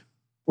 Wow.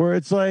 Where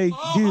it's like,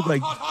 dude,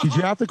 like you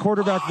draft the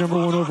quarterback number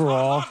 1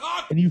 overall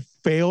and you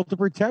fail to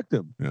protect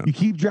him. Yeah. You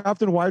keep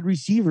drafting wide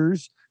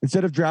receivers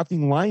instead of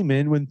drafting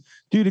linemen. When,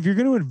 dude, if you're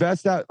going to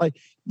invest out, like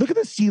look at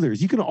the Steelers,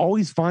 you can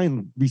always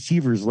find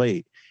receivers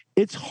late.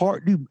 It's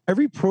hard, dude.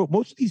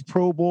 Most of these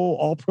Pro Bowl,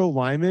 all pro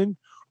linemen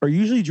are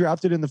usually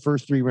drafted in the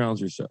first 3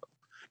 rounds or so.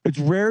 It's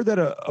rare that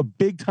a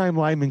big time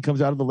lineman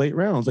comes out of the late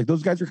rounds. Like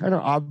those guys are kind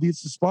of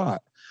obvious to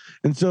spot.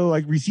 And so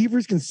like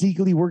receivers can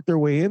sneakily work their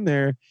way in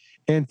there.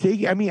 And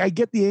I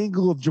get the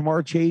angle of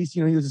Jamar Chase,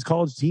 he was his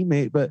college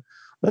teammate, but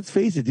let's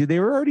face it, dude, they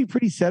were already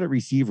pretty set at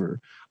receiver.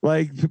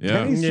 Like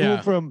Penny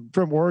Sewell from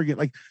Oregon,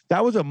 like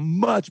that was a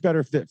much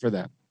better fit for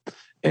them.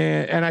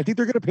 And I think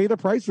they're going to pay the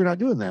price for not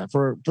doing that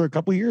for a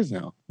couple of years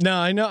now. No,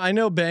 I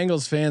know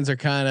Bengals fans are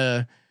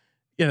kind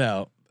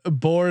of,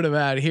 bored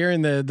about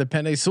hearing the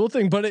Penny Sewell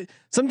thing, but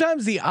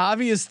sometimes the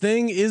obvious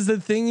thing is the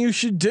thing you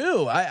should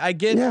do. I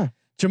get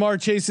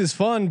Jamar Chase is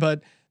fun,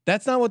 but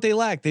that's not what they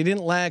lack. They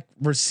didn't lack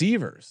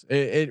receivers.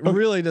 It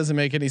really doesn't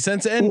make any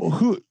sense. And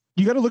who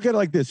you got to look at it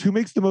like this: who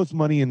makes the most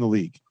money in the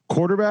league?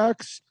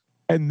 Quarterbacks,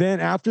 and then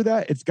after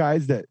that, it's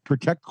guys that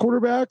protect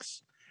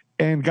quarterbacks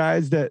and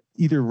guys that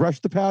either rush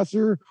the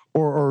passer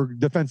or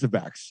defensive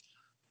backs.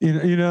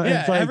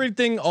 It's like,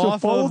 everything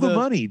off. Follow of the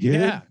money, dude.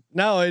 Yeah,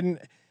 no, and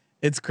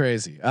it's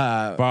crazy.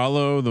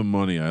 Follow the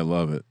money. I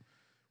love it.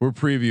 We're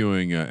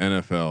previewing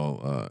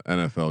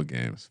NFL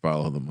games.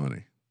 Follow the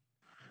money.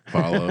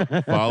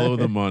 Follow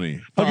the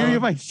money. I'll give you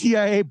my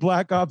CIA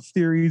Black Ops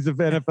theories of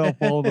NFL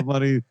follow the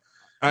money.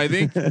 I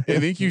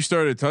think you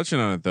started touching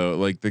on it though.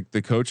 Like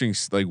the coaching,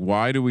 like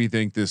why do we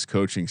think this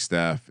coaching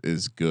staff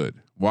is good?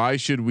 Why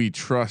should we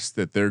trust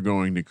that they're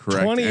going to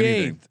correct 28th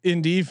anything?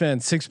 In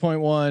defense,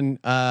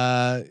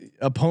 6.1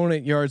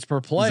 opponent yards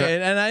per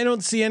play, and I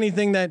don't see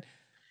anything that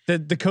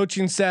the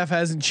coaching staff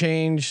hasn't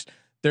changed.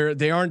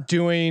 They aren't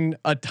doing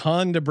a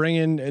ton to bring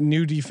in a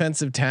new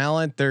defensive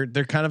talent. They're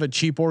kind of a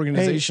cheap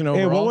organization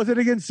overall. Hey, what was it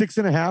again?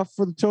 6.5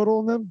 for the total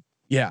on them?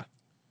 Yeah,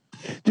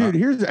 dude.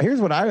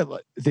 Here's what I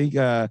would think.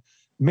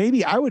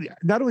 Maybe I would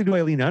not only do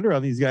I lean under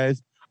on these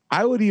guys,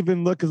 I would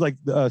even look because like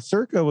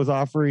Circa was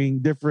offering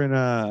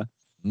different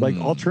like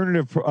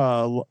alternative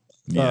totals,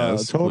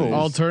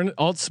 alternate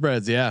alt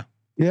spreads. Yeah.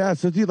 Yeah.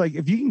 So dude, like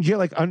if you can get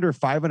like under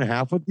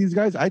 5.5 with these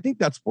guys, I think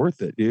that's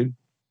worth it, dude.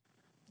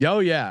 Oh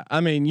yeah.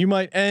 I mean, you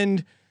might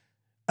end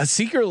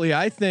secretly.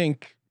 I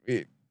think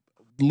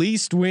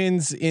least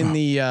wins in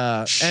the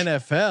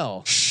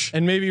NFL,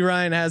 and maybe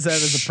Ryan has that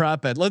as a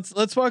prop bet.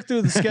 Let's walk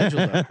through the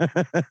schedule.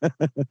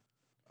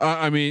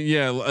 I mean,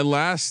 yeah.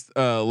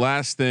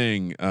 Last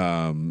thing.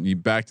 You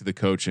back to the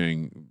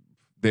coaching.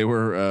 They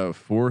were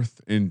 4th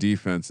in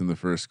defense in the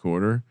first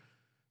quarter,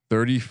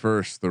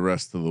 31st the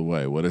rest of the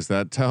way. What does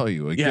that tell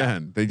you?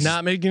 Again, they just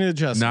not making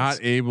adjustments, not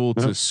able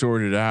to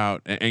sort it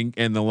out.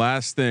 And the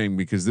last thing,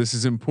 because this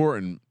is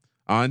important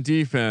on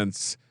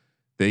defense,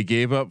 they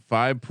gave up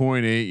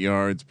 5.8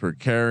 yards per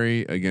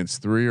carry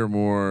against 3 or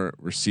more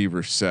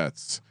receiver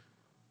sets,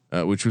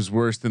 which was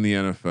worse than the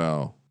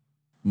NFL.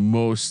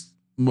 Most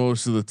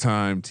of the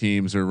time,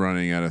 teams are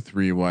running at a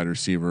 3 wide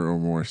receiver or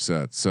more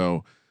sets.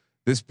 So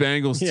this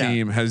Bengals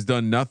team has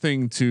done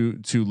nothing to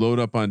load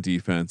up on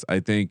defense.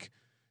 I think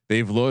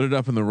they've loaded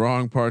up in the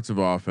wrong parts of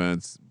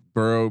offense.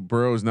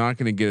 Burrow is not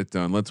going to get it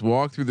done. Let's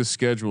walk through the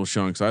schedule,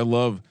 Sean.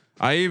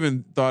 I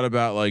even thought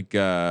about like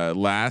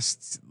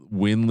last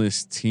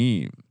winless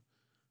team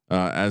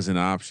as an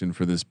option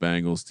for this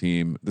Bengals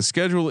team. The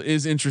schedule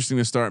is interesting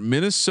to start.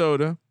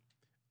 Minnesota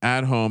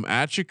at home,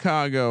 at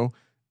Chicago,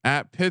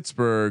 at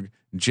Pittsburgh,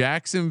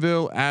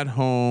 Jacksonville at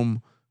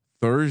home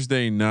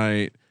Thursday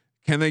night.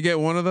 Can they get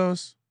one of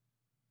those?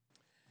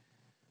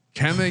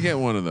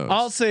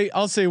 I'll say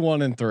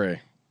 1 and 3.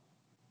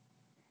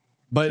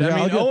 But I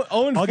mean,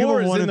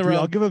 0-4 is in the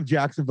realm. I'll give them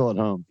Jacksonville at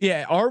home.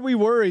 Yeah. Are we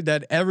worried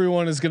that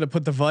everyone is going to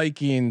put the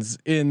Vikings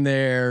in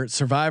their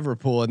survivor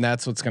pool and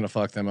that's what's going to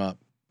fuck them up?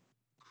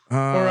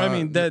 Or I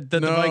mean that the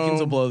Vikings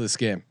will blow this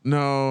game.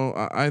 No,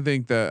 I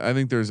think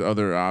there's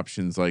other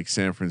options like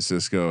San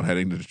Francisco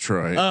heading to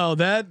Detroit. Oh,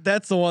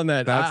 that's the one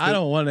that I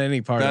don't want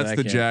any part of that.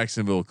 That's the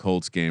Jacksonville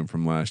Colts game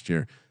from last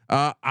year.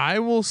 I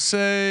will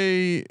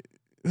say,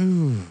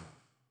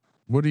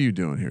 what are you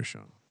doing here,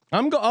 Sean?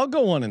 I'll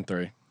go 1 and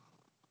 3.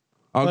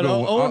 But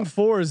 0 and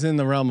 4 is in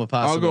the realm of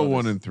possibilities. I'll go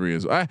 1 and 3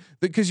 as well.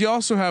 Because you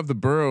also have the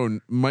Burrow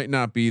might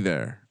not be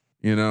there,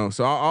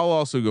 so I'll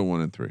also go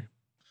 1 and 3.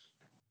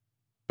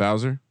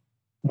 Bowser?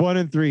 1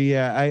 and 3.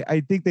 Yeah.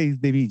 I think they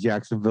beat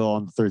Jacksonville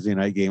on the Thursday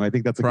night game. I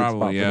think that's a good spot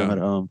for them at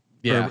home.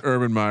 Yeah.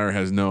 Urban Meyer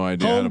has no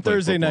idea. Home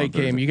Thursday night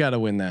game. You got to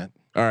win that.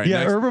 All right.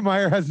 Yeah. Urban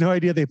Meyer has no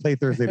idea they play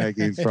Thursday night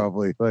games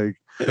probably. Like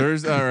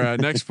Thursday. All right.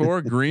 Next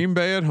 4, Green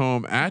Bay at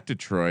home, at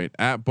Detroit,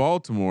 at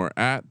Baltimore,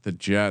 at the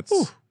Jets.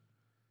 Ooh.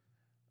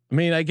 I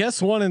mean, I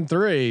guess 1 and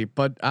 3,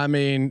 but I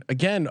mean,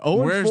 again,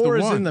 0 and 4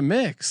 is in the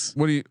mix.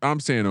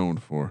 I'm saying 0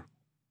 and 4.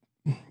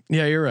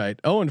 Yeah, you're right.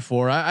 0 and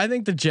 4. I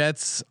think the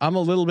Jets. I'm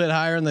a little bit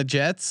higher on the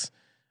Jets.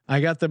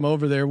 I got them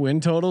over their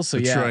win total. So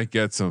Detroit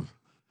gets them.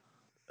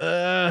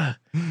 I'll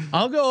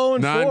go 0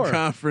 and 4.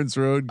 Non-conference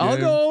road game. I'll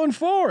go 0 and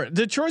 4.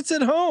 Detroit's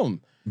at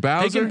home.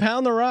 Bowser? They can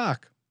pound the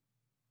rock.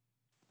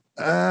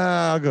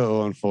 I'll go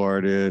 0 and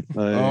 4, dude.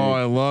 Like,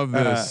 I love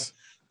this.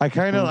 I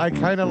kind of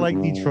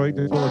like Detroit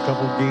to pull a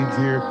couple of games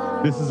here.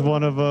 This is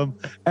one of them,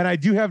 and I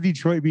do have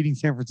Detroit beating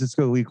San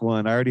Francisco week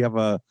 1. I already have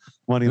a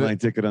money line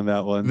ticket on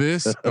that one.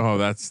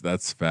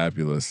 That's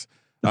fabulous.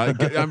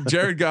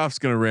 Jared Goff's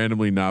going to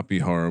randomly not be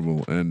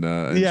horrible, and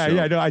no,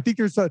 I think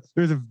there's a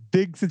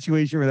big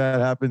situation where that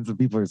happens and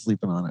people are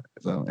sleeping on it.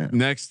 So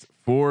next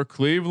 4,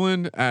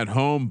 Cleveland at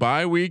home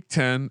by week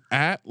 10,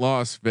 at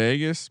Las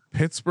Vegas,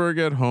 Pittsburgh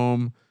at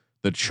home,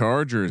 the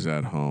Chargers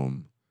at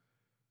home.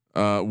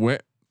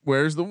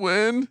 Where's the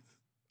win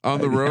on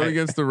the road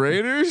against the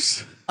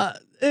Raiders?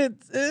 Do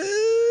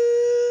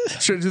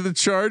the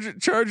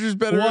Chargers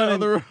better on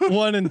the road?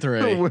 1 and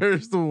 3.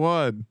 Where's the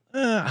 1?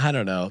 I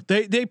don't know.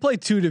 They play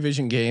 2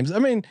 division games. I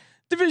mean,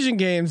 division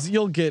games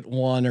you'll get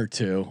 1 or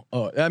 2.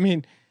 Oh, I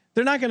mean,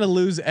 they're not going to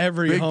lose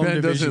every Big home Ben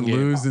division game.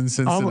 Lose in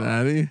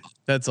Cincinnati.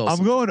 That's also.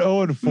 I'm going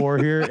 0 and 4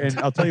 here, and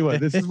I'll tell you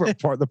what. This is where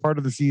the part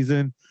of the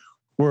season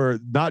where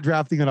not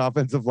drafting an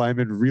offensive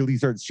lineman really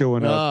starts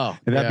showing up,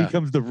 and that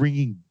becomes the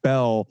ringing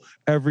bell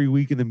every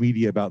week in the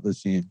media about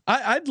this team.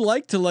 I'd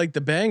like to like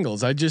the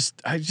Bengals. I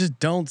just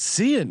don't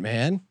see it,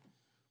 man.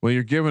 Well,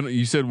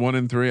 you said 1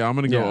 and 3. I'm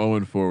going to go 0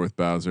 and 4 with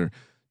Bowser.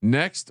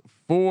 Next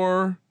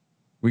 4,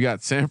 we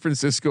got San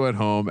Francisco at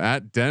home,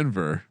 at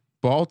Denver,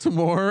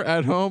 Baltimore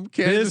at home,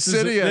 Kansas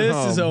City at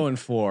home. This is 0 and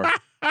 4.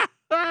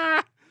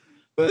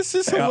 This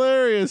is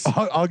hilarious.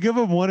 I'll give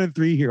them 1 and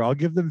 3 here. I'll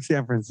give them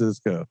San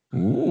Francisco.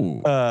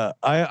 Ooh.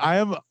 I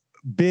am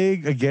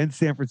big against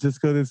San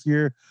Francisco this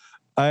year.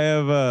 I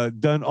have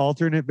done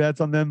alternate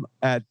bets on them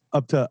at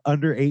up to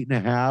under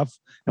 8.5,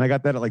 and I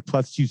got that at like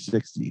plus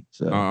 260.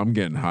 So I'm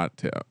getting hot.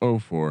 0-4.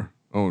 0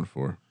 and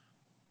 4.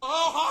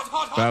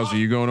 Bowser,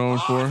 you going 0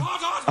 and 4?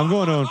 I'm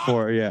going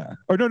 0-4. Yeah.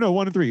 Or no,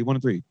 1-3.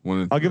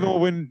 1-3. I'll give them a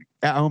win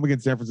at home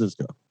against San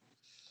Francisco.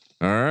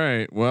 All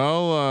right.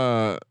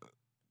 Well,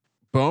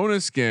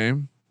 bonus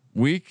game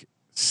week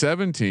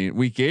 17,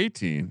 week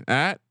 18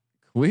 at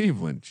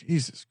Cleveland.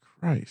 Jesus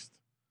Christ.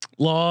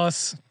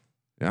 Loss.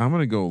 Yeah, I'm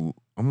gonna go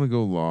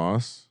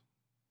loss.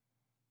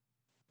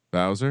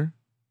 Bowser.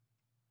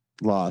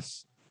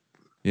 Loss.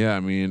 Yeah, I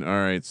mean, all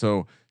right.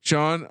 So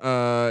Sean,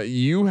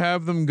 you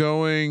have them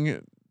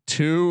going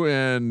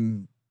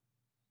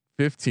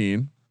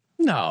 2-15.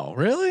 No,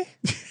 really?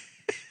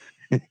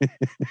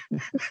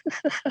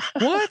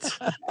 What?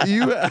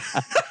 You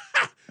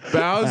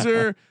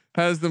Bowser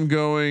has them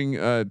going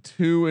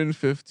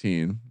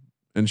 2-15,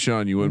 and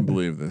Sean, you wouldn't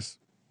believe this.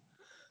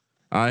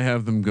 I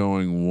have them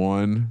going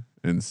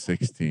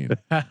 1-16.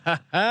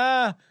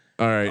 All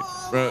right.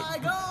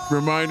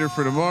 Reminder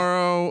for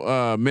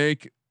tomorrow: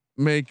 make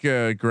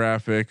a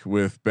graphic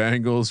with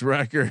Bengals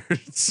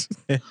records.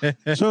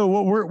 So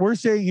what we're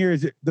saying here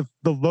is the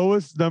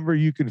lowest number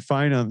you can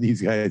find on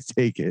these guys,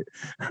 take it.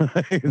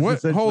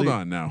 What? Hold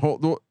on now.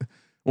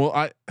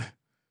 Well,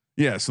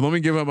 yeah. So let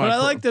me give up my. But I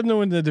like them to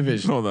win the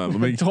division. Hold on.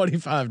 Let me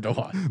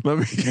 25-1. Let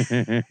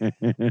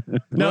me.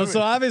 No, so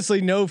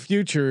obviously no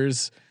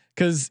futures.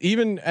 Because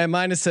even at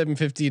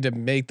 -750 to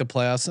make the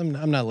playoffs,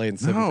 I'm not laying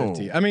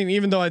 750. No. I mean,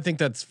 even though I think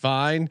that's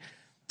fine.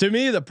 To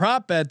me, the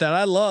prop bet that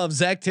I love,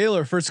 Zach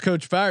Taylor, first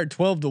coach fired,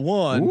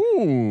 12-1.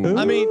 Ooh.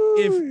 I mean,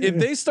 if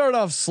they start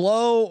off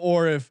slow,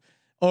 or if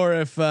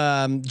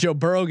Joe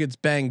Burrow gets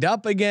banged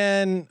up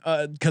again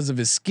because of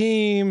his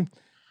scheme,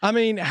 I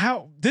mean,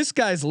 how this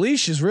guy's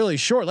leash is really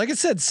short. Like I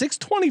said,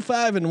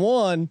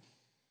 625-1.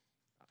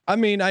 I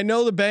mean, I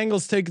know the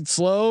Bengals take it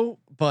slow,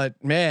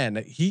 but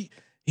man, he's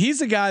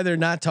a guy they're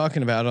not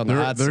talking about on the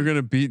hot seat. They're going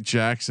to beat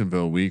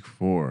Jacksonville week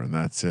 4, and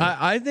that's it.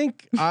 I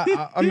think.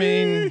 I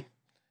mean,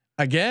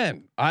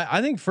 again,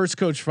 I think first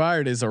coach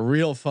fired is a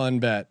real fun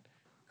bet.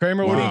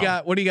 Kramer, what do you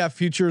got? What do you got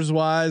futures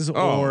wise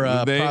or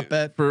prop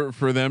bet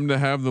for them to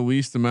have the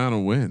least amount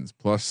of wins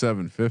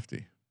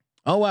 +750?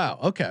 Oh wow,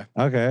 okay.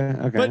 Okay.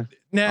 But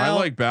now I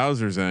like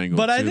Bowser's angle,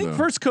 but I too, think though.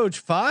 first coach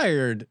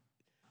fired.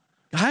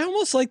 I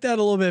almost like that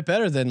a little bit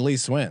better than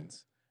least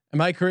wins.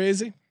 Am I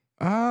crazy?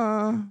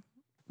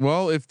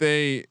 Well, if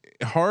they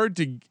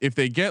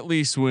get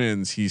least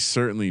wins, he's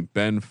certainly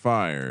been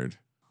fired.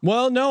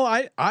 Well, no,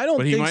 I don't.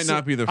 But think he might so.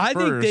 not be the I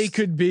first. think they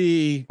could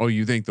be. Oh,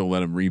 you think they'll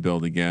let him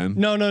rebuild again?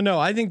 No.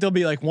 I think they'll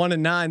be like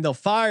 1-9. They'll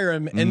fire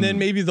him, and then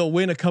maybe they'll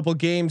win a couple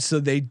games so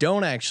they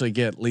don't actually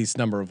get least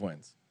number of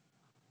wins.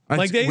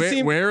 Like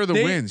where are the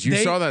wins? You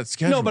saw that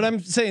schedule. No, but I'm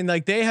saying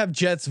like they have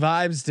Jets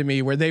vibes to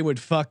me, where they would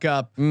fuck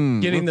up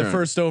getting the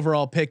first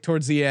overall pick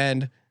towards the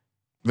end.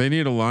 They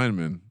need a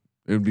lineman.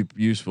 It would be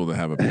useful to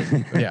have a pick.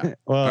 Yeah.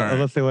 Well, right.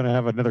 unless they want to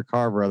have another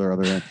car brother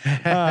other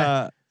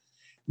than.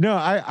 No,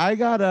 I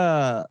got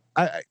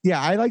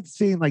I like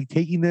seeing like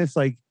taking this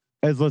like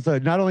as let's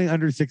not only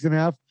under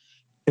 6.5.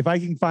 If I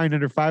can find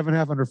under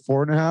 5.5, under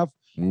 4.5,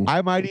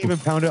 I might even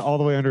pound it all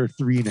the way under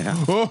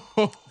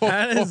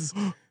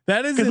 3.5.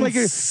 That is like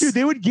dude,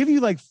 they would give you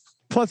like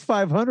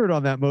 +500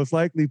 on that, most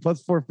likely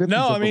 +450.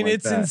 No, I mean like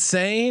it's that.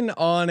 insane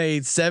on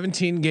a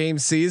 17 game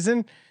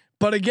season.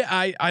 But again,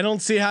 I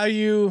don't see how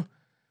you.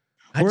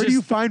 Where do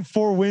you find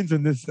 4 wins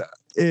in this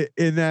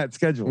in that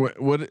schedule?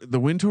 What the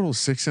win total is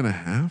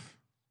 6.5?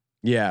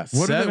 Yeah,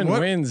 What 7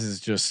 wins is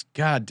just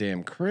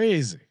goddamn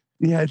crazy.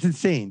 Yeah, it's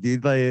insane,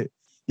 dude. Like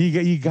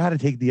you got to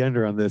take the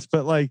under on this,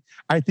 but like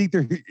I think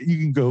you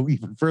can go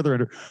even further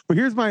under. But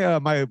here's my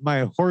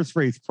my horse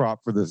race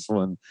prop for this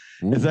one.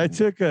 Is I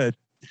took because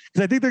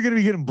I think they're going to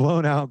be getting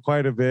blown out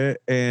quite a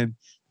bit, and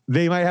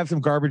they might have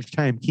some garbage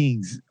time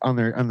kings on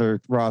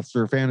their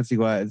roster fantasy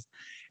wise.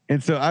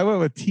 And so I went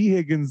with T.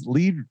 Higgins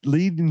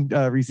leading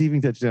receiving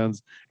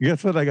touchdowns.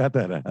 Guess what I got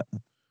that at?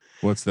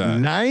 What's that?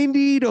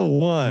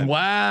 90-1.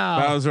 Wow,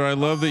 Bowser, I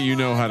love that you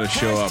know how to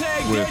show up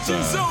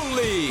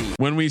with.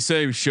 When we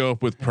say show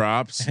up with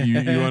props, you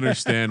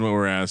understand what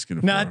we're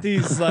asking for. not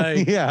these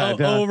like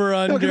over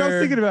under. No, because I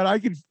was thinking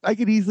about it, I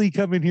could easily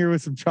come in here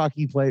with some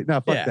chalky play.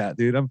 No, fuck that,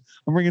 dude. I'm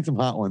bringing some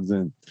hot ones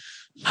in.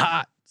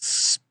 Hot,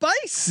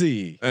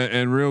 spicy.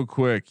 And real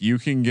quick, you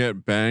can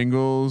get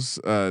Bengals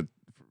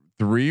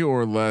 3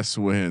 or less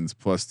wins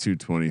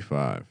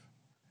 +225.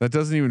 That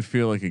doesn't even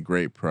feel like a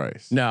great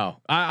price.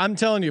 No, I'm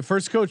telling you,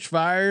 first coach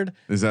fired.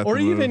 Is that or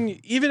the move?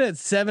 even at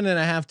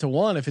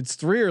 7.5-1, if it's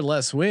 3 or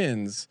less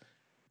wins,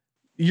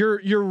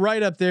 you're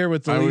right up there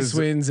with the least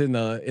wins in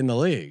the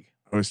league.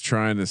 I was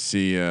trying to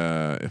see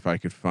if I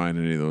could find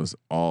any of those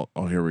alt.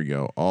 Oh, here we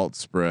go. Alt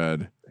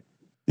spread.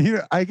 You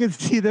know, I can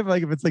see them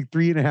like if it's like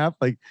 3.5.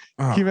 Like,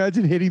 can you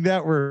imagine hitting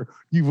that where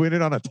you win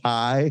it on a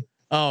tie?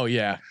 Oh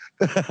yeah.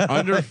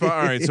 Under 5. All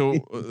right,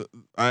 so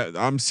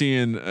I'm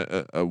seeing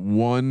a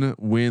 1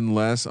 win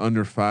less.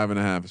 Under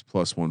 5.5 is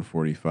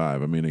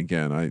 +145. I mean,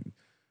 again,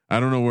 I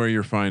don't know where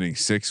you're finding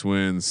 6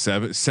 wins,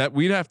 7.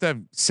 We'd have to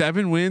have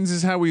 7 wins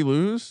is how we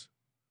lose,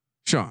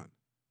 Sean.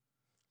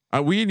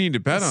 We need to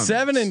bet on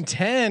 7 and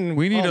 10.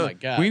 We need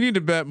we need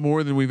to bet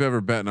more than we've ever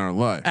bet in our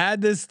life.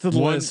 Add this to the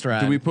list, right?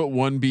 Do we put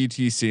 1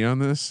 BTC on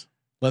this?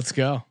 Let's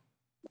go.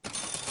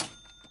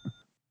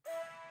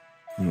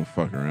 We don't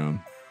fuck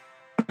around.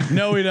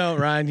 No, we don't,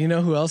 Ryan. You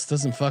know who else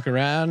doesn't fuck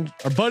around?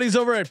 Our buddies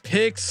over at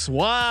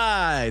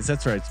PicksWise.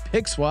 That's right. It's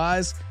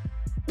PicksWise.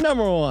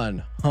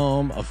 #1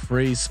 home of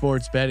free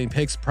sports betting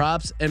picks,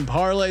 props, and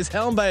parlays,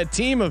 helmed by a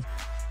team of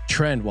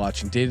trend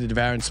watching, data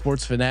devouring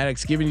sports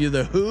fanatics, giving you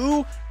the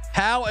who,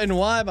 how, and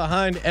why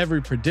behind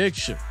every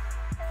prediction.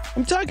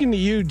 I'm talking to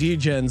you,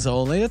 D-Gens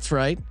only. That's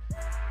right.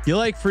 You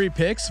like free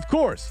picks? Of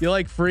course. You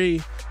like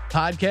free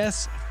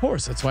podcasts? Of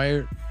course. That's why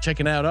you're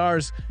checking out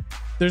ours.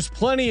 There's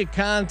plenty of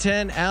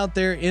content out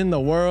there in the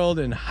world,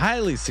 and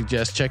highly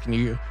suggest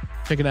checking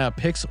out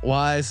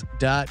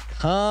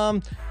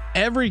pickswise.com.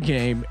 Every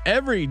game,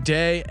 every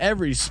day,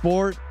 every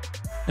sport.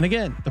 And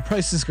again, the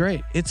price is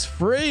great. It's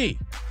free.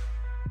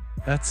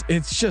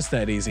 It's just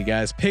that easy,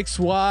 guys.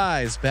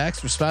 PicksWise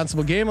backs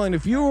responsible gambling.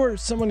 If you or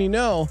someone you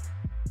know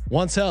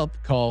wants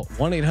help, call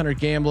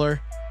 1-800-GAMBLER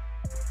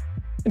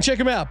and check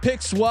them out.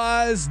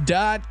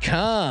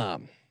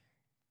 Pickswise.com.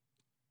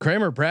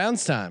 Kramer,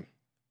 Browns time.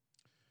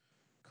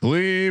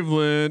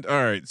 Cleveland.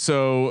 All right.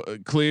 So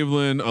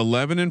Cleveland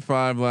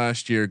 11-5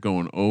 last year,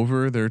 going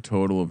over their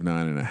total of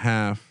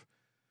 9.5.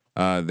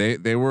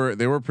 They were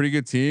a pretty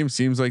good team.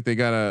 Seems like they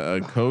got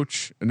a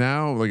coach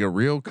now, like a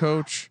real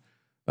coach,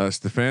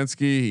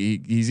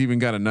 Stefanski. He's even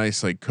got a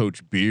nice like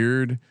coach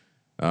beard.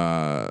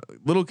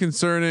 Little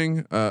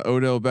concerning.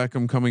 Odell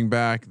Beckham coming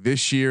back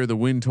this year. The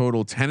win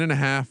total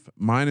 10.5,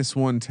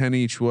 -110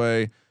 each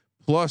way,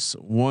 plus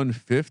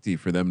 150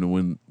 for them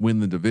to win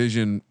the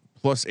division,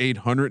 plus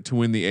 800 to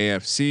win the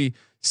AFC,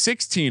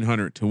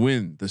 1,600 to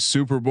win the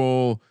Super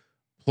Bowl,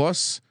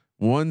 plus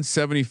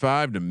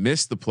 175 to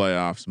miss the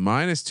playoffs,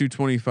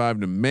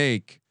 -225 to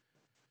make.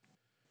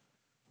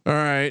 All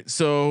right.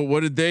 So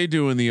what did they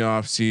do in the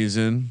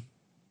offseason?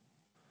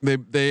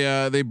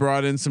 They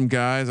brought in some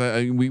guys.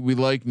 We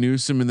like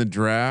Newsome in the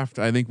draft.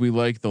 I think we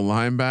like the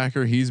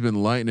linebacker. He's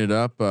been lighting it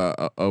up.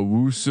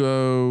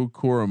 Owusu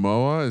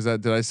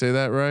Koromoa. Did I say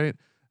that right?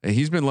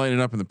 He's been lighting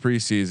it up in the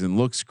preseason.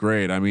 Looks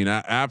great. I mean,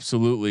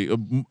 absolutely.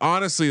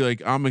 Honestly,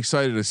 like I'm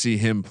excited to see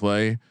him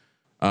play.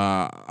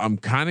 I'm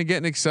kind of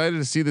getting excited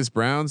to see this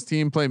Browns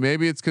team play.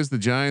 Maybe it's because the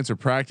Giants are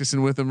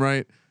practicing with him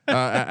right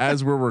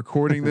as we're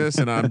recording this,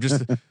 and I'm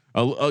just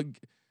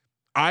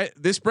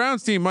this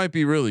Browns team might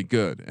be really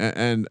good.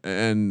 And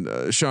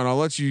Sean, I'll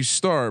let you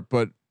start,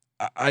 but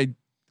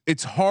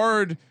it's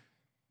hard.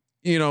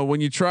 You know, when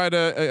you try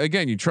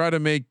to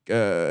make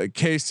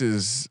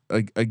cases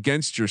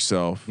against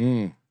yourself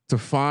to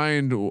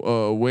find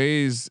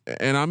ways.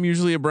 And I'm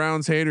usually a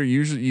Browns hater.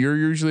 You're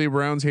usually a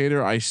Browns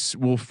hater. I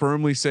will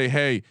firmly say,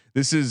 hey,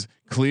 this is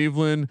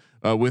Cleveland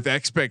with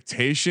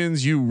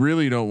expectations. You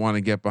really don't want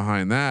to get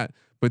behind that.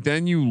 But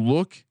then you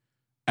look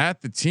at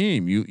the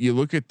team. You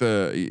look at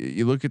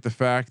the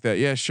fact that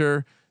yeah,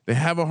 sure, they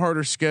have a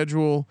harder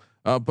schedule,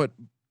 but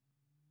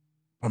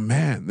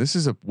man, this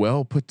is a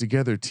well put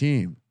together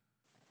team.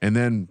 And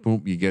then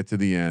boom, you get to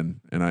the end.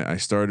 And I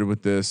started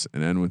with this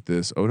and end with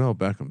this. Odell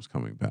Beckham's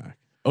coming back.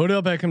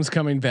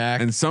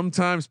 And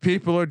sometimes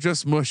people are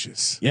just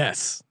mushes.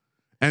 Yes.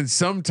 And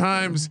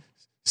sometimes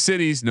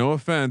cities, no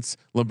offense,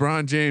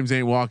 LeBron James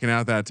ain't walking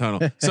out that tunnel.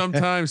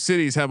 Sometimes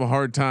cities have a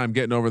hard time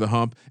getting over the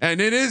hump.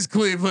 And it is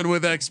Cleveland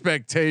with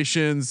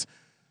expectations.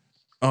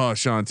 Oh,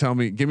 Sean,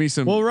 give me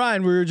some. Well,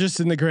 Ryan, we were just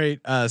in the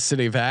great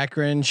city of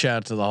Akron. Shout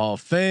out to the Hall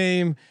of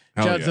Fame.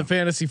 Shout out to the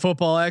Fantasy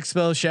Football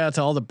Expo. Shout out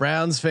to all the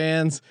Browns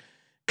fans,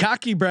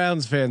 cocky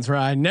Browns fans.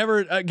 Ryan, never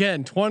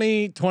again.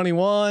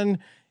 2021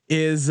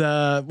 is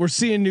we're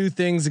seeing new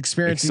things,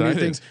 experiencing new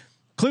things.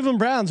 Cleveland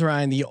Browns,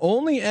 Ryan, the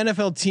only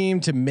NFL team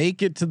to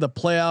make it to the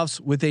playoffs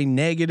with a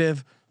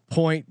negative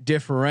point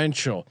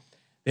differential.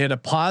 They had a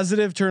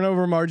positive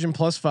turnover margin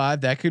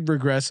 +5 that could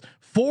regress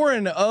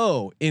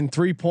 4-0 in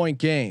 3-point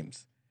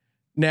games.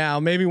 Now,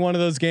 maybe one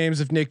of those games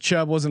if Nick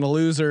Chubb wasn't a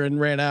loser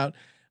and ran out.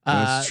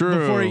 That's true.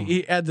 Before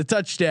he had the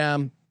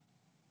touchdown.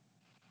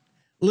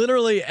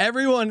 Literally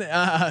everyone,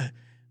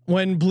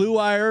 when Blue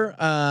Wire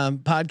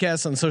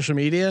podcasts on social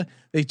media,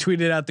 they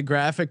tweeted out the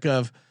graphic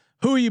of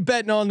who are you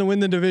betting on to win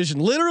the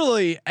division.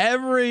 Literally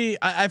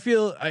I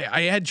feel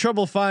I had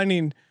trouble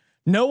finding.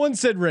 No one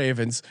said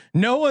Ravens.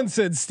 No one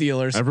said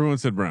Steelers. Everyone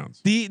said Browns.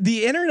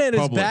 The internet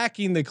is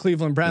backing the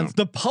Cleveland Browns.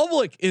 No. The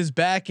public is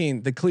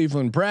backing the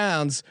Cleveland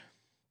Browns.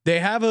 They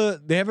have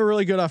a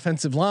really good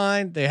offensive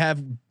line. They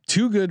have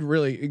two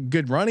really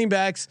good running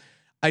backs.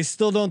 I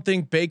still don't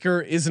think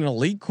Baker is an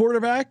elite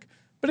quarterback,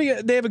 but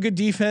they have a good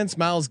defense.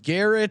 Myles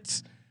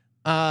Garrett.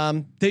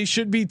 They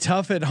should be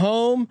tough at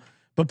home,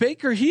 but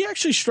Baker, he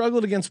actually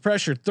struggled against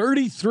pressure.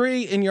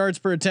 33 in yards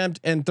per attempt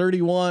and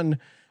 31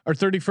 or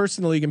 31st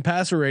in the league in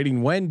passer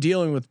rating when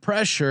dealing with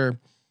pressure.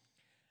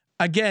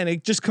 Again,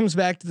 it just comes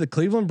back to the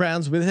Cleveland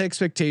Browns with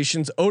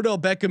expectations. Odell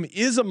Beckham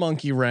is a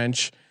monkey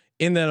wrench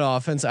in that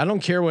offense. I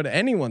don't care what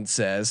anyone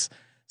says.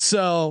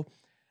 So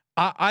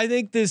I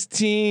think this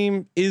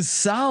team is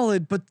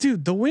solid, but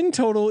dude, the win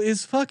total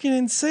is fucking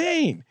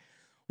insane.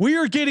 We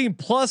are getting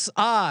plus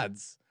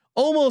odds,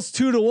 almost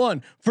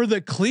 2-1 for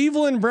the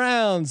Cleveland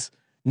Browns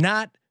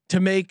not to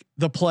make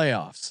the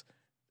playoffs.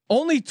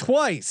 Only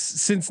twice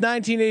since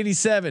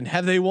 1987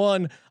 have they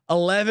won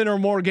 11 or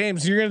more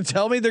games. You're going to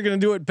tell me they're going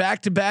to do it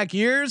back-to-back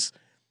years?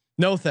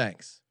 No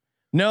thanks.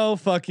 No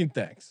fucking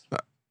thanks.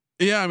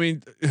 Yeah, I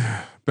mean,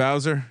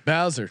 Bowser,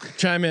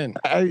 chime in.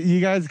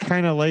 You guys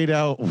kind of laid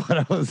out what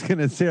I was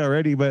gonna say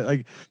already, but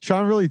like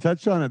Sean really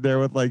touched on it there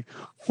with like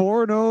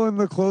 4-0 in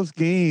the close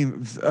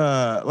games,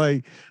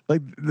 like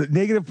the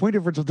negative point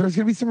differential. There's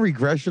gonna be some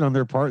regression on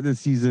their part this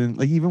season,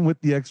 like even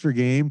with the extra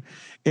game,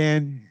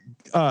 and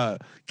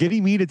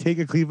getting me to take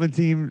a Cleveland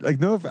team. Like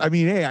no, I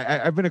mean, hey,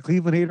 I've been a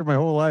Cleveland hater my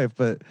whole life,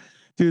 but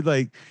dude,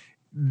 like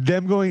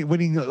them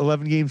winning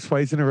 11 games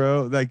twice in a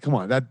row, like come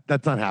on,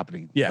 that's not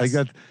happening. Yes.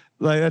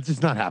 That's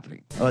just not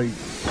happening. Like,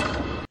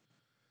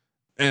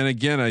 and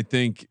again, I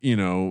think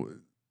this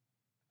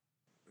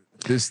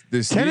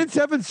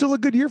 10-7 still a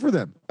good year for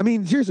them. I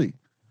mean, seriously.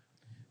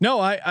 No,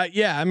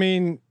 I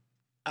mean,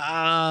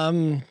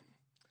 I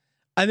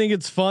think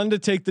it's fun to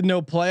take the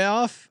no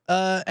playoff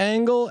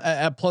angle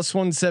at plus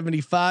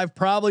 175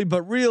 probably,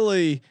 but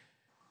really,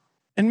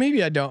 and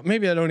maybe I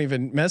don't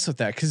even mess with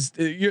that because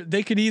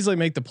they could easily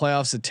make the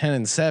playoffs at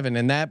 10-7,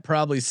 and that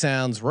probably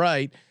sounds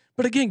right.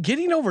 But again,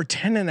 getting over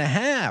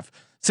 10.5,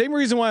 same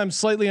reason why I'm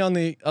slightly on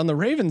the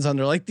Ravens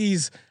under. Like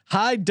these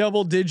high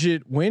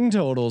double-digit win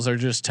totals are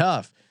just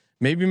tough.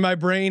 Maybe my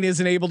brain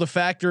isn't able to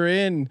factor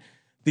in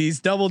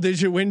these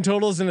double-digit win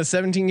totals in a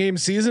 17-game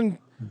season.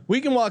 We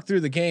can walk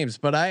through the games,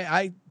 but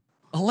I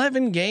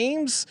 11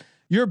 games.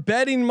 You're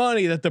betting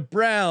money that the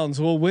Browns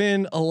will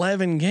win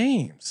 11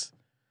 games.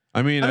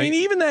 I mean,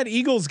 even that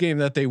Eagles game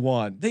that they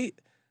won, the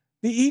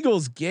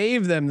Eagles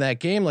gave them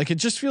that game. Like it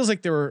just feels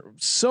like there were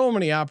so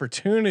many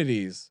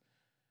opportunities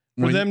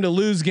for them to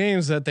lose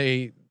games that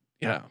they,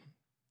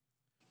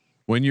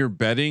 when you're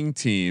betting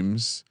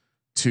teams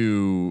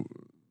to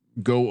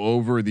go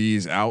over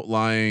these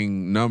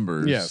outlying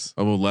numbers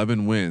of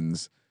 11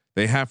 wins,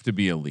 they have to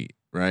be elite,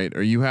 right?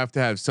 Or you have to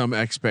have some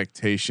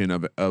expectation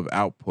of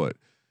output.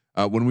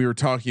 When we were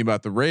talking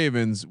about the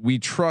Ravens, we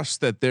trust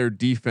that their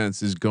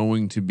defense is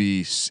going to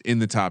be in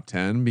the top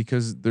 10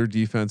 because their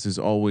defense is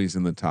always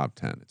in the top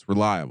 10. It's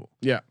reliable.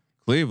 Yeah.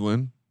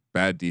 Cleveland,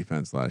 bad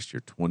defense last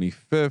year,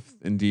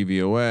 25th in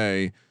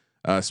DVOA,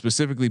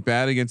 specifically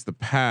bad against the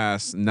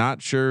pass.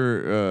 Not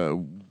sure,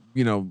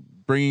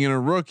 bringing in a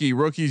rookie.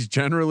 Rookies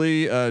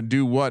generally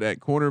do what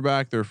at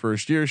cornerback their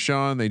first year,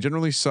 Sean? They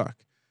generally suck.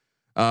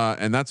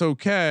 And that's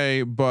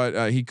okay,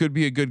 but he could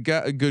be a good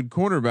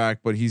cornerback,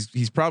 but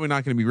he's probably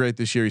not going to be great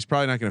this year. He's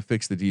probably not going to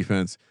fix the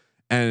defense.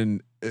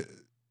 And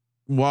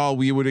while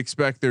we would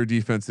expect their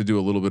defense to do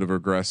a little bit of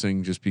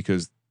regressing, just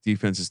because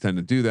defenses tend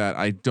to do that,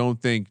 I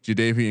don't think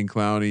Jadeveon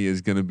Clowney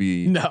is going to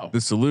be the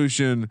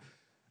solution.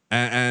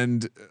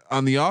 And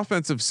on the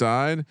offensive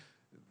side,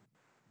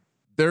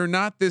 they're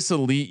not this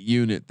elite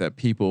unit that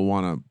people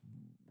want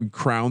to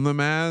crown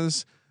them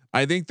as.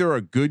 I think they're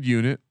a good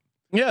unit.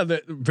 Yeah,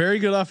 the very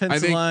good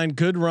offensive line,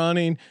 good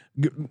running,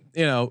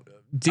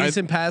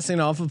 decent passing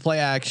off of play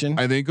action.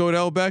 I think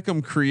Odell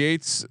Beckham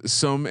creates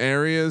some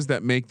areas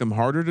that make them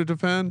harder to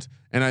defend,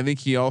 and I think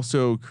he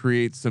also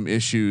creates some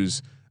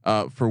issues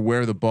for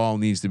where the ball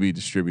needs to be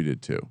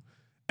distributed to.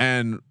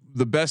 And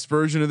the best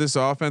version of this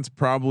offense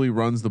probably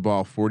runs the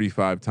ball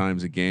 45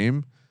 times a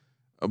game,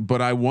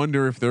 but I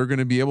wonder if they're going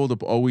to be able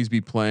to always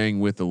be playing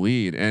with the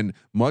lead. And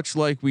much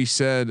like we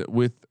said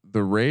with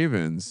the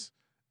Ravens,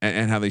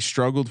 and how they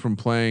struggled from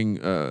playing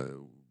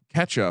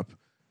catch up,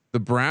 the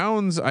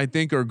Browns I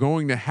think are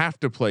going to have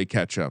to play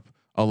catch up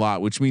a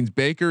lot, which means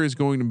Baker is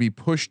going to be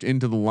pushed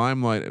into the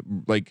limelight,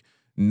 like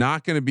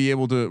not going to be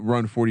able to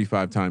run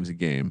 45 times a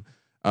game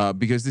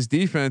because this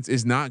defense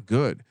is not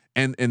good.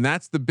 And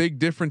that's the big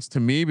difference to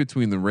me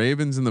between the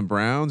Ravens and the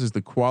Browns is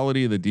the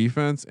quality of the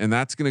defense, and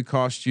that's going to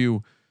cost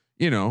you.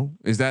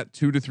 Is that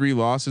 2 to 3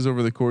 losses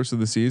over the course of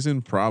the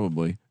season?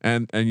 Probably.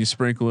 And you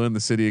sprinkle in the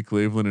city of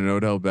Cleveland and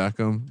Odell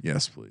Beckham.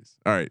 Yes, please.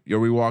 All right. Are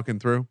we walking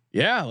through?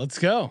 Yeah, let's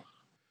go.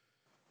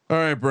 All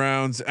right.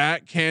 Browns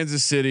at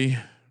Kansas City,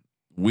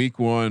 week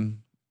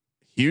 1,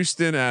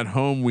 Houston at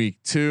home, week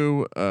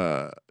 2,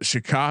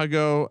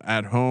 Chicago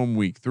at home,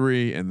 week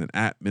 3, and then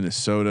at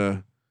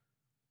Minnesota.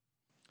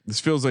 This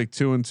feels like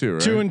 2-2,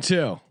 right?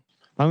 2-2.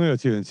 I'm going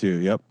to go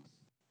 2-2. Yep.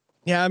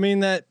 Yeah. I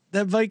mean that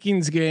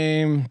Vikings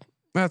game,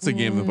 that's a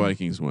game the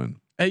Vikings win.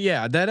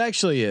 Yeah, that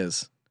actually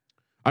is.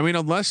 I mean,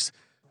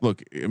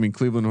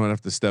 Cleveland would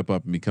have to step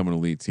up and become an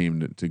elite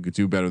team to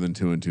do better than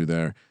 2-2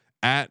 there.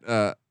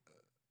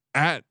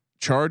 At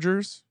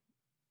Chargers,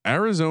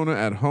 Arizona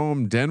at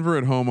home, Denver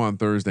at home on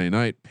Thursday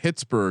night,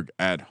 Pittsburgh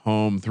at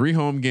home, 3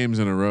 home games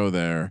in a row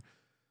there,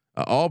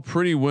 all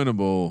pretty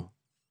winnable.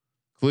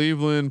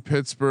 Cleveland,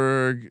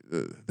 Pittsburgh,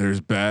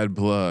 there's bad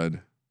blood. I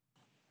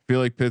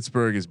feel like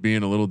Pittsburgh is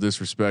being a little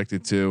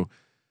disrespected too.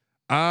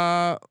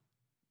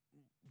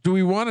 Do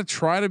we want to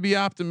try to be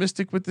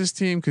optimistic with this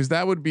team? Because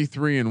that would be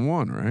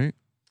 3-1, right?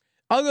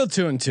 I'll go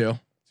 2-2.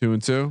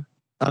 2-2.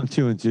 I'm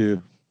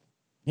 2-2.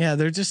 Yeah,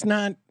 they're just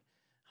not.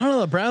 I don't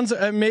know. The Browns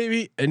are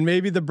maybe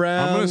the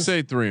Browns. I'm going to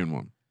say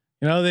 3-1.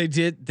 You know, they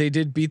did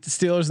beat the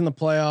Steelers in the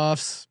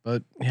playoffs,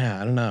 but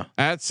yeah, I don't know.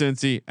 At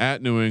Cincy,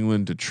 at New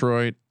England,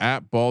 Detroit,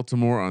 at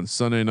Baltimore on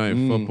Sunday Night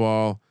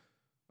Football.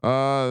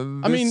 I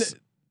mean,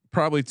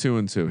 probably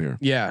 2-2 here.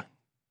 Yeah,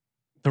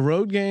 the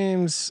road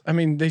games. I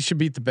mean, they should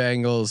beat the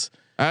Bengals.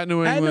 At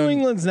New England, New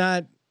England's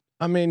not.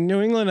 I mean, New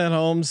England at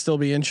home still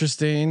be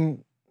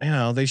interesting. You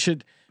know, they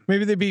should.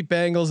 Maybe they beat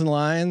Bengals and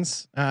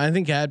Lions. I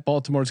think at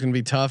Baltimore is going to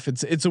be tough.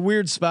 It's a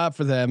weird spot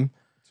for them.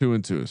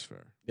 2-2 is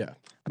fair. Yeah,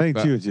 I think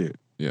 2-2.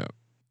 Yeah.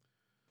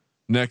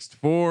 Next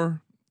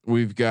 4,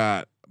 we've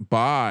got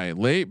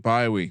late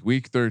bye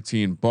week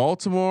 13.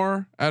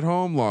 Baltimore at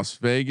home, Las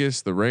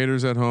Vegas, the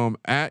Raiders at home,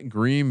 at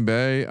Green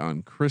Bay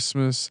on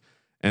Christmas,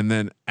 and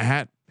then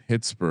at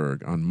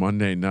Pittsburgh on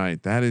Monday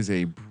night. That is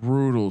a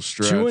brutal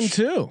stretch.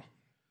 2-2.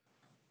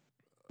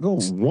 Go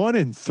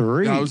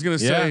 1-3. I was gonna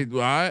say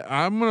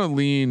I'm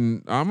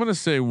gonna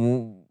say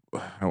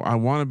I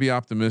want to be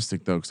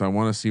optimistic though, because I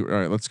want to see. All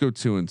right, let's go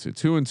 2-2.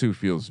 2-2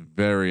 feels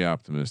very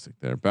optimistic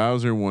there.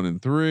 Bowser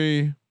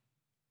 1-3,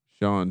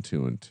 Sean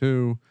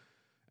 2-2,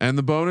 and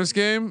the bonus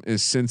game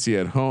is Cincy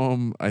at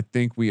home. I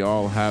think we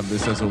all have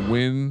this as a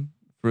win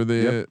for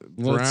the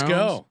Browns. Let's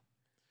go.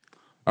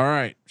 All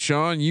right,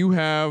 Sean, you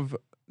have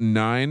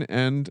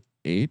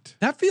 9-8.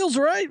 That feels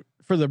right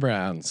for the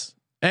Browns,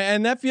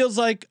 and that feels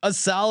like a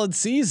solid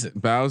season.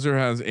 Bowser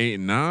has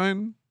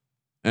 8-9.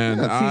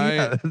 And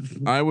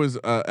I was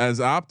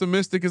as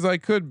optimistic as I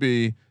could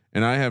be,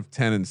 and I have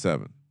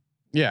 10-7.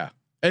 Yeah,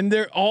 and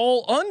they're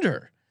all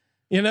under.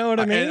 You know what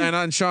I mean? And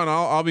on Sean,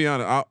 I'll be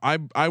honest.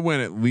 I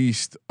went at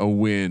least a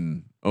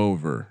win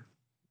over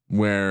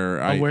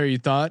where you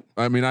thought.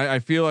 I mean, I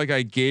feel like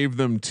I gave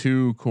them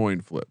 2 coin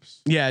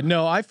flips. Yeah,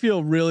 no, I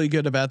feel really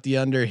good about the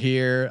under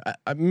here.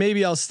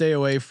 Maybe I'll stay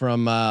away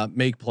from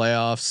make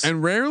playoffs.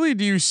 And rarely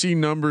do you see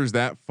numbers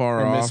that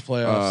far off.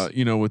 Playoffs.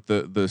 You know, with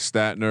the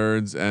stat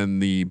nerds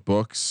and the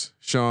books,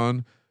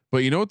 Sean. But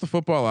you know what the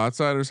Football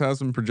Outsiders has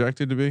them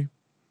projected to be,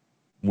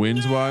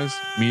 wins wise,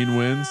 mean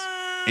wins,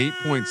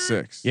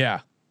 8.6. Yeah,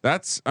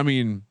 that's. I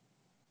mean,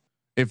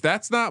 if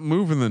that's not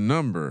moving the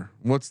number,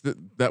 what's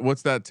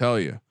that tell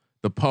you?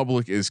 The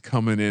public is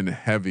coming in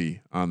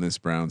heavy on this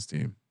Browns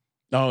team.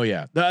 Oh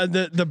yeah,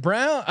 the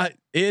Brown.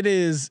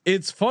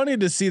 It's funny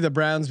to see the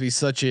Browns be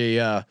such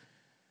a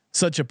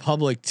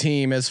public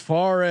team. As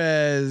far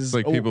as it's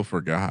like people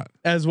forgot.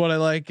 As what I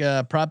like,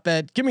 prop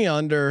bet. Give me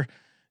under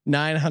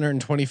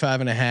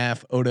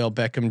 925.5 Odell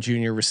Beckham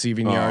Jr.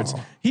 receiving yards.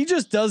 He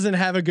just doesn't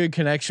have a good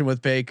connection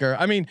with Baker.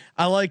 I mean,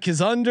 I like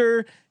his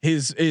under,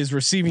 his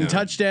receiving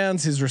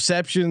touchdowns, his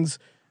receptions.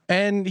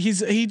 And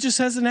he just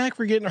has a knack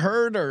for getting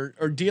hurt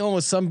or dealing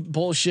with some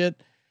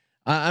bullshit.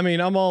 I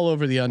mean, I'm all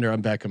over the under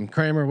on Beckham.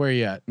 Kramer, where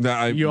you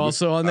at? You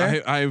also on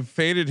there? I've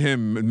faded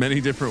him in many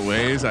different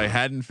ways. I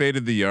hadn't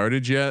faded the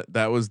yardage yet.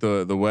 That was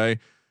the way.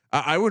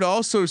 I would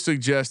also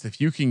suggest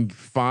if you can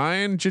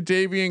find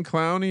Jadeveon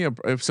Clowney,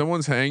 if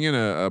someone's hanging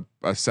a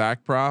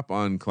sack prop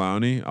on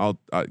Clowney, I'll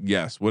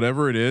yes,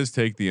 whatever it is,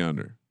 take the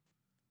under.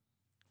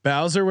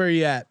 Bowser, where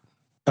you at?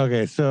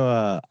 Okay,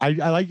 so I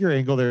like your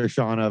angle there,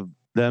 Sean, of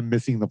them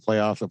missing the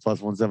playoffs at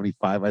plus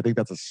 175. I think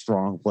that's a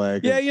strong play.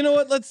 Yeah, you know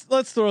what?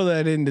 Let's throw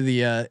that into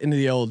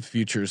the old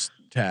futures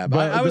tab.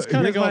 But I was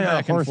kind of going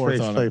back and forth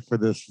on it. for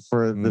this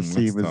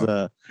team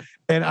is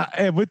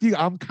and with you,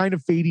 I'm kind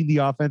of fading the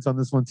offense on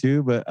this one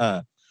too.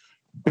 But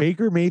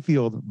Baker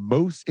Mayfield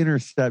most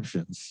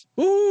interceptions.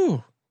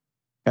 Ooh,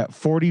 at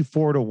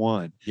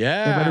 44-1.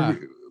 Yeah.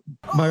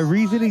 My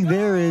reasoning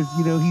there is,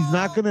 he's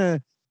not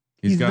gonna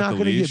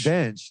get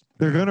benched.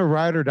 They're gonna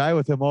ride or die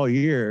with him all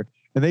year.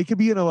 And they could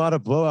be in a lot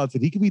of blowouts,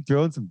 and he could be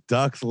throwing some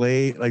ducks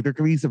late. Like there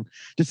could be some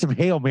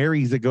Hail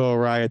Marys that go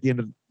awry at the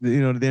end of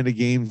at the end of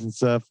games and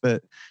stuff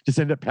that just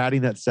end up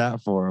padding that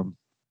stat for him.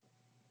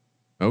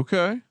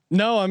 Okay.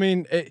 No, I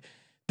mean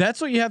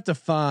that's what you have to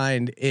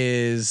find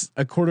is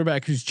a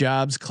quarterback whose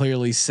job's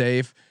clearly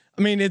safe.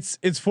 I mean it's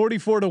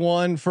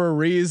 44-1 for a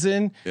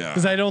reason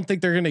because I don't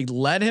think they're going to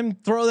let him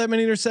throw that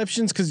many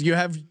interceptions because you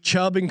have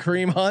Chubb and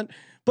Kareem Hunt.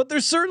 But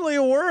there's certainly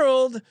a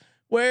world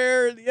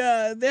where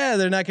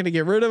they're not going to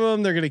get rid of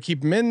him. They're going to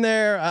keep him in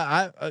there.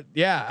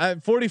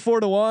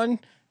 44-1.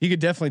 You could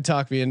definitely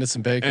talk me into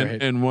some Baker.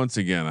 And once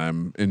again,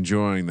 I'm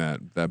enjoying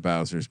that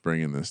Bowser's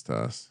bringing this to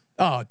us.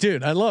 Oh,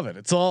 dude, I love it.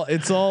 It's all.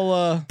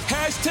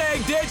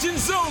 Hashtag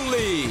Legends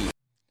only.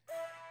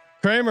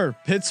 Kramer,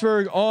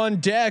 Pittsburgh on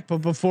deck. But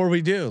before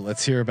we do,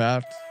 let's hear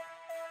about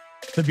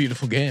the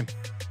beautiful game.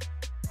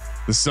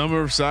 The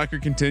summer of soccer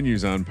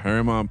continues on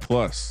Paramount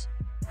Plus.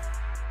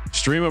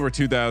 Stream over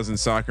 2,000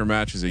 soccer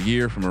matches a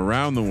year from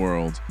around the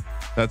world.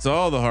 That's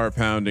all the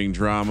heart-pounding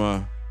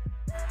drama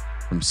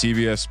from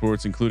CBS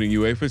Sports, including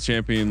UEFA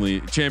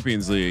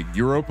Champions League,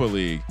 Europa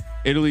League,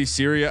 Italy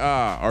Serie A,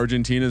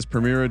 Argentina's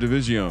Primera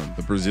División,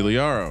 the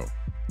Brasileiro,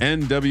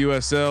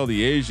 NWSL,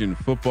 the Asian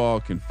Football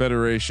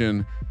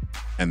Confederation,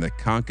 and the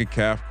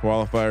CONCACAF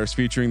qualifiers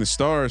featuring the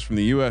stars from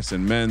the U.S.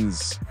 and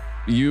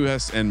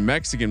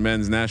Mexican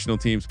men's national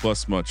teams,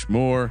 plus much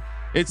more.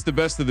 It's the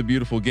best of the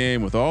beautiful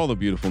game with all the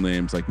beautiful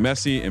names like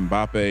Messi,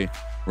 Mbappe,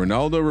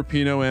 Ronaldo,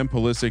 Rapinoe, and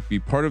Pulisic. Be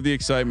part of the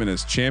excitement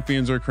as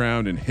champions are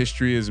crowned and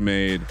history is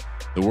made.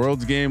 The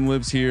world's game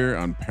lives here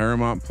on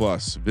Paramount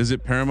Plus.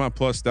 Visit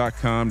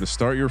ParamountPlus.com to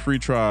start your free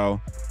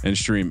trial and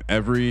stream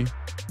every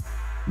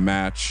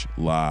match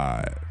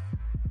live.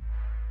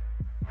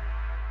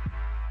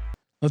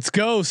 Let's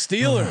go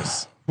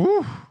Steelers.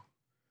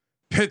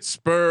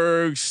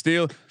 Pittsburgh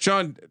Steel.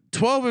 Sean,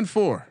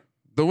 12-4.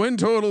 The win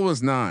total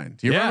was 9.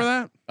 Do you remember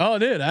that? Oh,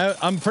 dude,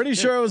 I'm pretty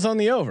sure it was on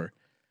the over.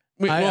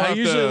 I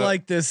usually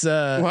like this.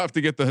 We'll have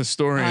to get the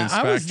historians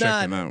fact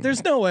checking that one.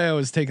 There's no way I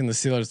was taking the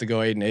Steelers to go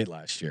 8-8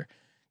 last year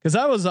because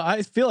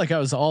I feel like I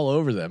was all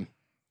over them.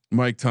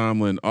 Mike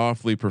Tomlin,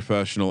 awfully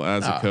professional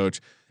as a coach.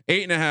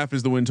 8.5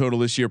 is the win total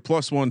this year.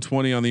 Plus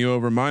 120 on the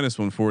over, minus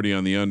 140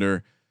 on the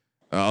under.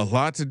 A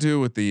lot to do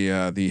with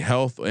the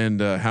health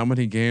and how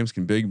many games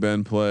can Big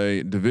Ben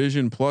play.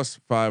 Division plus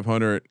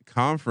 500,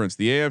 conference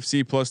the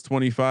AFC plus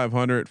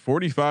 2,500,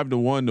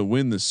 45-1 to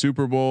win the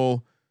Super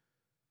Bowl.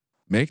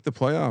 Make the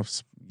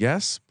playoffs.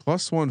 Yes,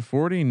 plus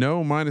 140.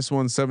 No, minus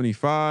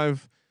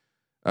 175.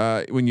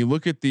 When you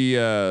look at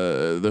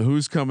the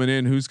who's coming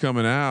in, who's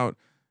coming out,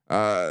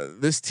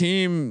 this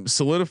team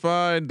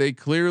solidified. They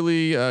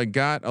clearly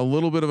got a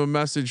little bit of a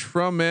message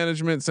from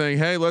management saying,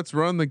 "Hey, let's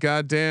run the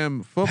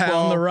goddamn football."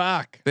 Pound the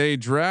rock. They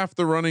draft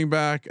the running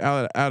back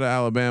out of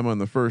Alabama in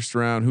the first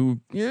round.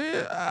 Who,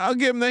 I'll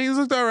give him that. He's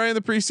looked all right in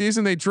the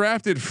preseason. They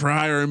drafted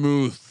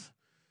Freiermuth,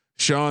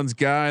 Sean's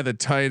guy, the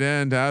tight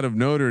end out of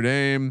Notre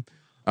Dame.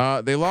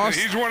 They lost.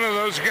 He's one of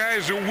those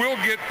guys who will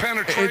get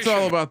penetration. It's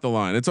all about the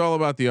line. It's all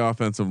about the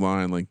offensive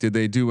line. Like, did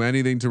they do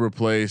anything to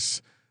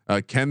replace?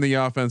 Can the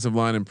offensive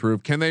line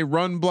improve? Can they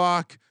run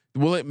block?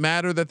 Will it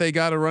matter that they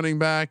got a running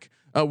back?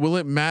 Will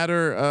it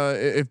matter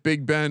if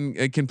Big Ben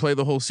can play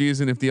the whole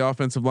season if the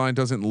offensive line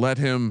doesn't let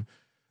him?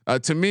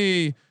 To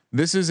me,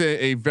 this is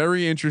a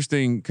very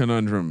interesting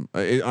conundrum.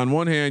 On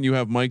one hand, you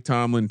have Mike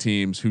Tomlin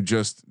teams who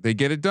they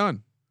get it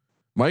done.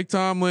 Mike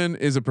Tomlin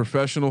is a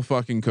professional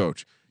fucking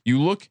coach.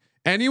 You look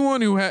anyone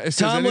who has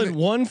Tomlin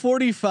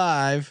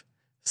 145,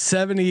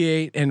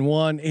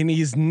 78-1, and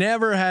he's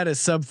never had a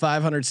sub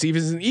 500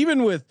 season.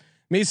 Even with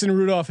Mason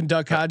Rudolph and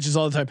Duck Hodges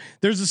all the time,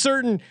 there's a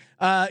certain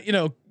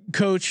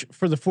coach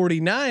for the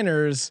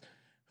 49ers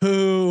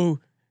who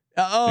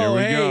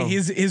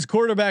his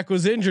quarterback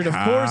was injured. Of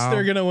course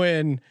they're gonna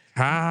win.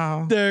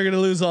 They're gonna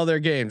lose all their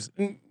games.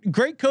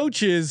 Great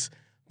coaches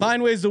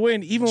find ways to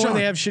win even when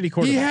they have shitty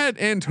quarterbacks. He had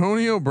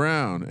Antonio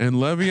Brown and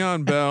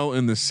Le'Veon Bell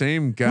in the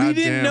same goddamn. We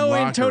didn't know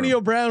Antonio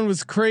room. Brown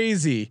was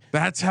crazy.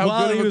 That's how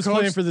while good he was coach.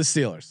 playing for the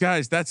Steelers.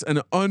 Guys, that's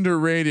an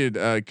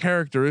underrated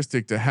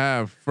characteristic to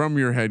have from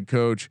your head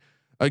coach.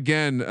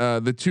 Again,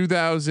 the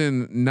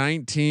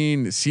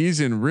 2019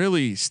 season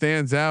really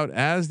stands out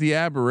as the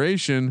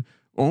aberration.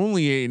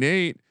 Only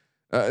 8-8.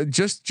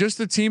 Just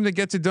a team that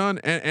gets it done.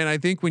 And I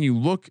think when you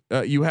look,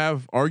 you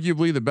have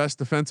arguably the best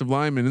defensive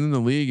lineman in the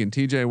league in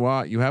TJ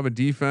Watt. You have a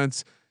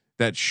defense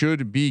that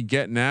should be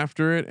getting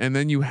after it. And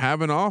then you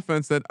have an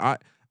offense that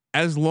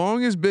as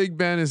long as Big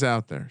Ben is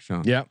out there,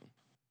 Sean. Yep.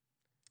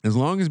 As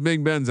long as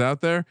Big Ben's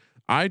out there,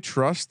 I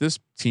trust this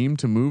team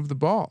to move the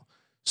ball.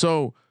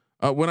 So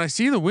when I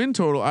see the win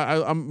total,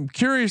 I'm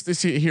curious to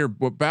hear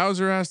what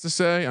Bowser has to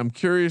say. I'm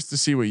curious to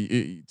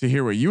see to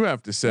hear what you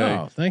have to say.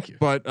 Oh, thank you.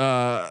 But,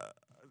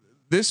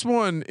 this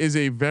one is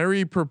a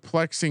very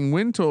perplexing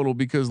win total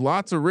because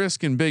lots of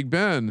risk in Big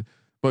Ben,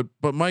 but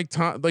Mike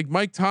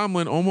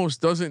Tomlin almost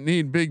doesn't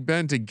need Big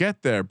Ben to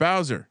get there.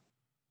 Bowser,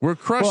 we're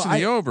crushing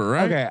the over,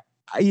 right? Okay,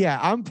 yeah,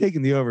 I'm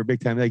taking the over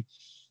big time. Like,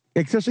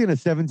 especially in a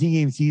 17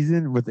 game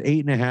season with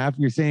 8.5,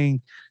 you're saying,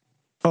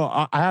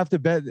 "Oh, I have to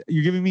bet."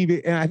 You're giving me,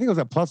 and I think it was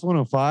at plus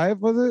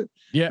 105, was it?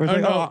 Yeah,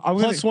 like, no,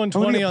 plus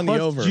 120 on the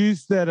over.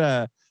 Juice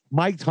that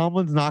Mike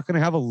Tomlin's not going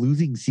to have a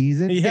losing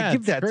season. Yeah,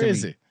 give that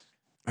crazy. to me.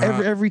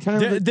 Every time,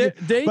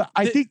 but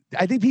I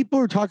think people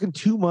are talking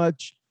too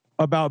much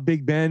about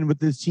Big Ben with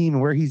this team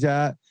and where he's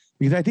at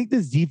because I think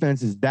this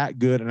defense is that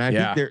good, and I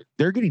think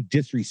they're getting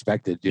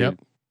disrespected, dude. Yep.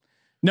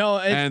 No,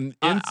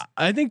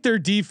 I think their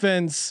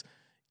defense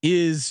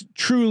is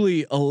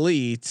truly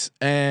elite,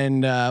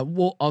 and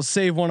I'll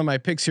save one of my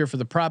picks here for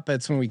the prop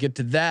bets when we get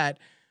to that.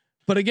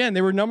 But again,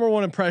 they were number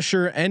one in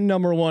pressure and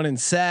number one in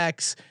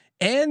sacks.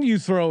 And you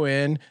throw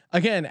in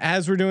again,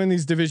 as we're doing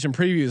these division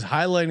previews,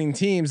 highlighting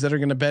teams that are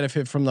going to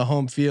benefit from the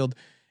home field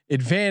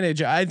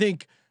advantage. I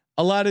think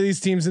a lot of these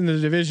teams in the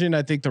division,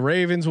 I think the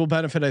Ravens will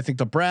benefit. I think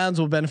the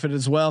Browns will benefit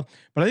as well,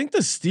 but I think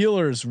the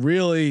Steelers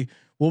really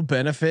will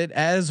benefit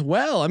as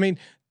well. I mean,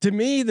 to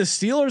me, the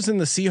Steelers and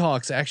the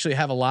Seahawks actually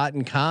have a lot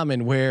in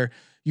common where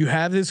you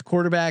have this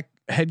quarterback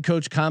head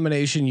coach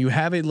combination. You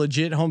have a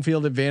legit home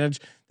field advantage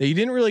that you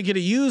didn't really get to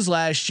use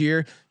last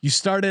year. You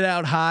started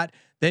out hot.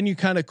 Then you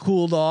kind of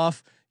cooled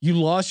off. You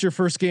lost your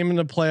first game in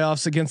the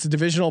playoffs against a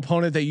divisional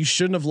opponent that you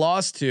shouldn't have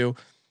lost to.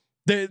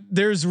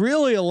 There's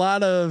really a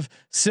lot of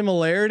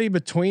similarity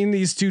between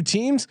these two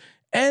teams,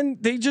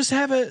 and they just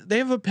have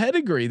a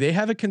pedigree. They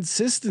have a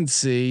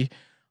consistency.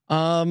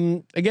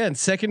 Again,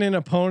 second in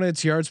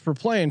opponents yards per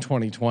play in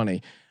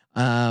 2020.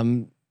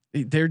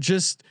 They're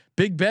just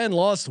Big Ben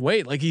lost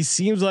weight. Like he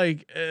seems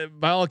like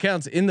by all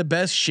accounts in the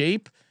best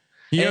shape.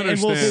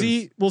 And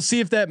we'll see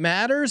if that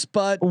matters.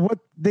 But what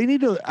they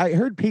need to, I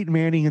heard Peyton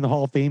Manning in the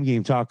Hall of Fame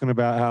game talking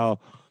about how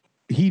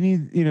he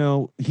needs,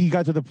 he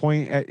got to the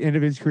point at the end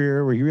of his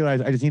career where he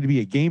realized I just need to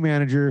be a game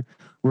manager,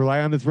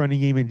 rely on this running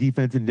game and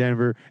defense in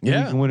Denver, and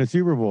we can win a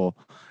Super Bowl.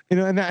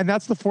 And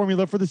that's the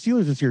formula for the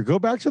Steelers this year. Go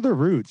back to their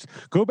roots.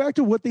 Go back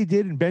to what they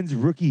did in Ben's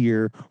rookie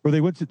year, where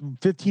they went to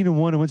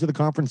 15-1 and went to the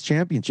conference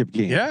championship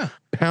game. Yeah,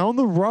 pound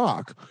the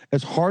rock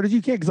as hard as you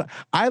can. Because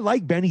I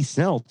like Benny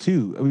Snell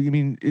too. I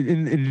mean,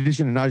 in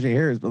addition to Najee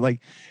Harris, but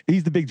like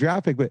he's the big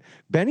draft pick. But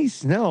Benny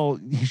Snell,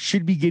 he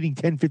should be getting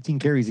 10, 15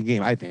 carries a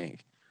game, I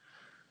think.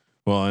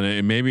 Well,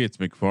 and maybe it's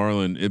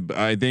McFarland.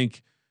 I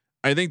think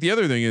the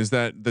other thing is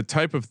that the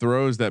type of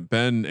throws that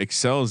Ben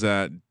excels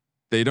at,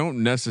 they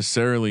don't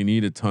necessarily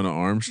need a ton of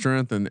arm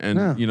strength. And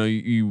no.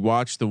 You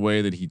watch the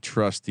way that he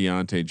trusts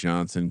Deontay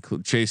Johnson,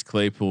 Chase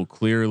Claypool,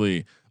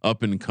 clearly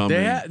up and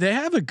coming. They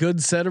have a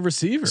good set of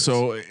receivers.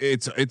 So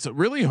it's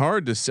really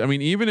hard to, I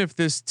mean, even if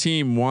this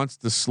team wants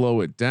to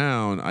slow it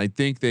down, I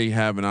think they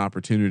have an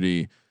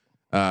opportunity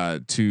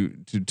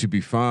to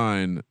be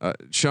fine.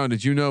 Sean,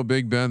 did you know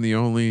Big Ben, the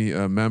only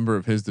member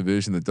of his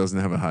division that doesn't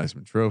have a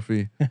Heisman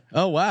Trophy?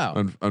 Oh wow,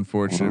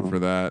 unfortunate for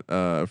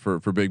that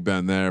for Big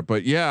Ben there.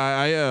 But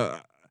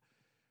yeah,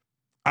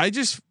 I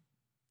just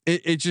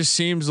it just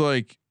seems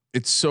like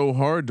it's so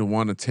hard to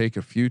want to take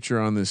a future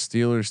on this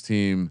Steelers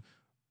team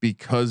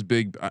because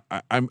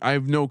I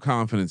have no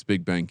confidence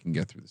Big Ben can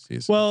get through the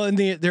season. Well, in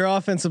their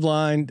offensive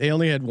line, they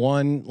only had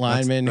one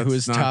lineman who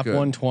was top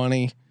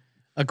 120.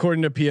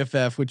 According to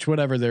PFF, which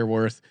whatever they're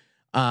worth.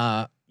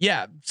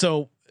 Yeah.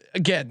 So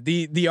again,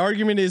 the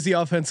argument is the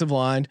offensive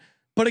line,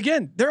 but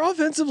again, their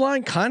offensive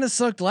line kind of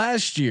sucked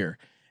last year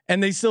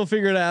and they still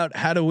figured out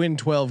how to win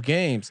 12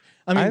 games.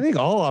 I think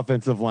all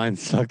offensive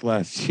lines sucked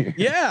last year.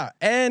 Yeah.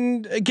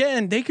 And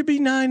again, they could be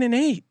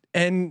 9-8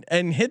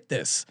 and hit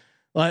this.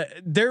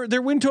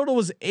 Their win total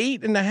was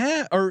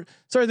 8.5 or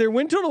sorry, their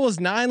win total was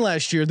 9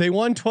 last year. They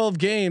won 12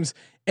 games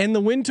and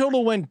the win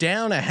total went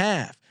down a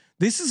half.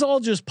 This is all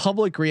just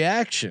public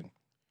reaction.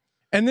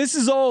 And this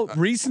is all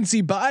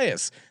recency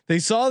bias. They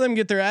saw them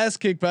get their ass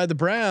kicked by the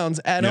Browns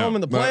at home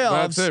in the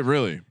playoffs. That's it,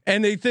 really.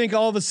 And they think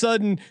all of a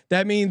sudden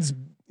that means,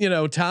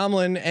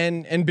 Tomlin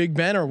and Big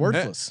Ben are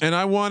worthless. And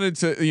I wanted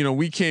to,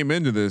 we came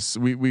into this,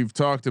 we've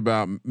talked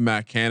about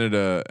Matt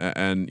Canada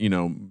and,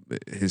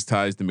 his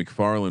ties to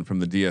McFarland from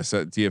the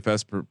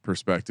DFS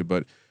perspective,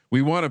 but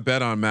we want to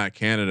bet on Matt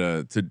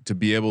Canada to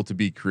be able to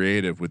be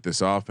creative with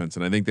this offense.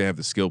 And I think they have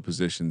the skill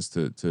positions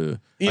to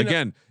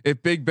again,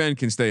 if Big Ben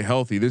can stay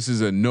healthy, this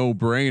is a no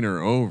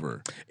brainer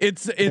over.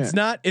 It's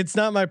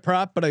not my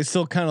prop, but I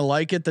still kind of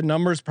like it. The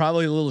number's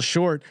probably a little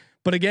short,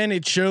 but again,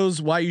 it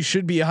shows why you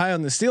should be high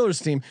on the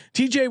Steelers team.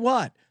 TJ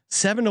Watt,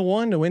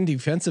 7-1 to win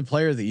Defensive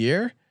Player of the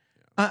Year.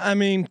 I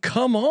mean,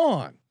 come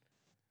on.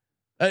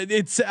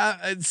 It's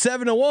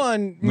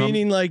 7-1,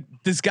 meaning like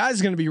this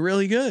guy's going to be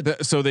really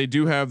good. So they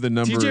do have the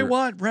number. TJ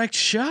Watt wrecked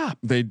shop.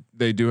 They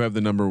do have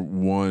the number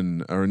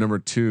 1 or number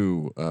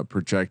 2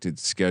 projected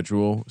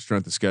strength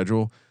of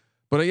schedule.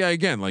 But yeah,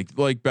 again,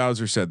 like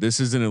Bowser said, this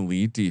is an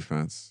elite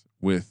defense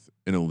with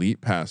an elite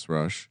pass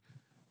rush,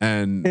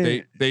 and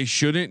they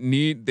shouldn't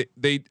need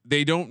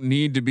they don't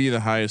need to be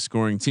the highest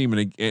scoring team.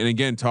 And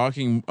again,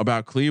 talking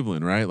about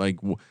Cleveland, right? Like.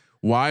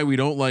 Why we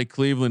don't like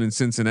Cleveland and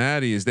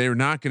Cincinnati is they're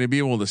not going to be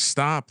able to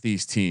stop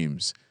these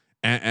teams.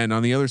 And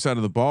on the other side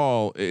of the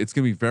ball, it's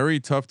going to be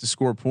very tough to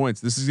score points.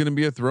 This is going to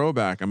be a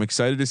throwback. I'm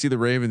excited to see the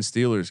Ravens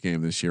Steelers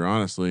game this year,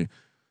 honestly.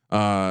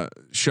 Sean.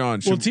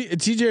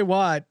 TJ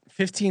Watt,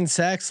 15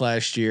 sacks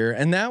last year,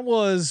 and that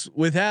was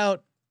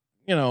without,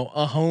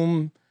 a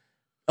home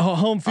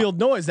field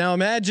noise. Now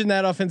imagine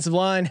that offensive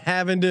line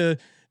having to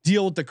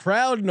deal with the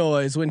crowd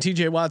noise when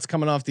TJ Watt's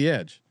coming off the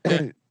edge.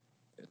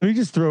 Let me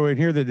just throw in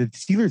here that the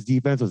Steelers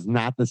defense was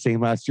not the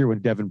same last year when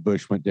Devin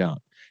Bush went down.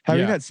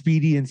 Having that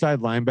speedy inside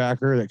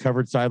linebacker that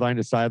covered sideline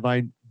to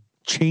sideline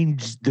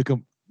changed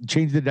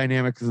the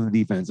dynamics of the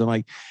defense. And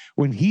like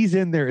when he's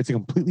in there, it's a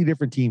completely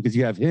different team because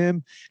you have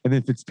him and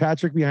then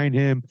Fitzpatrick behind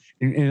him,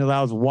 and it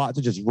allows Watt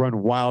to just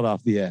run wild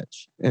off the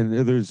edge. And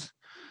there's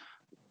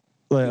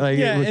with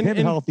him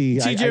healthy,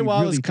 TJ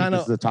Watt was kind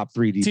of the top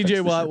 3 defense.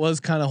 TJ Watt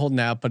was kind of holding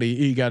out, but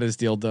he got his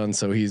deal done,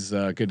 so he's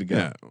good to go.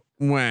 Yeah.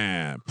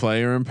 Wah,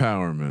 player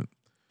empowerment.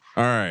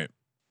 All right.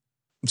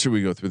 Should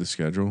we go through the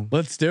schedule?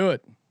 Let's do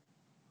it.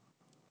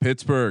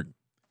 Pittsburgh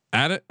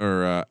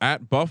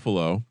at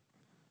Buffalo,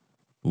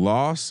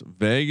 Las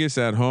Vegas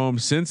at home,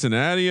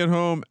 Cincinnati at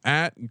home,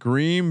 at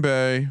Green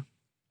Bay.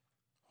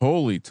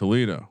 Holy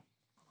Toledo.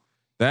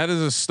 That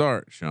is a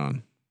start,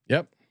 Sean.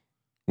 Yep.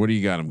 What do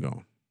you got them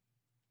going?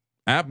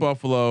 At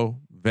Buffalo,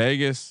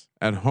 Vegas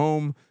at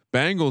home,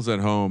 Bengals at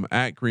home,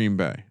 at Green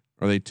Bay.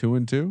 Are they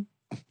 2-2?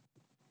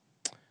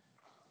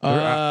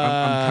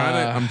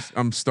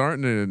 I'm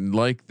starting to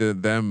like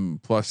them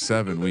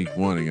 +7 week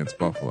 1 against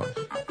Buffalo.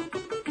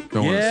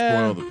 Don't want to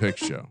spoil the pick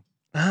show.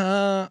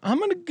 I'm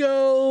gonna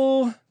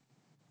go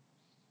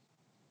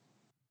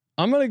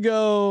I'm gonna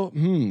go.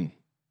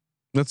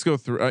 Let's go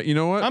through. You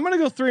know what? I'm gonna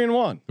go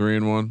 3-1.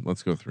 3-1.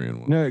 Let's go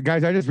 3-1. No,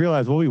 guys, I just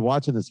realized we'll be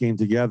watching this game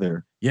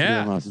together.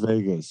 Yeah. In Las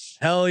Vegas.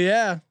 Hell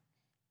yeah.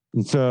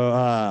 And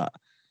so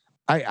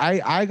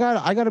I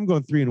got them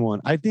going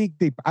 3-1. I think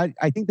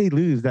they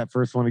lose that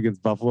first one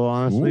against Buffalo.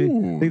 Honestly,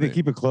 Ooh, I think they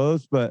keep it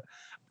close, but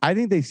I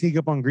think they sneak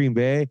up on Green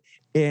Bay,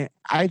 and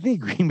I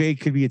think Green Bay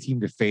could be a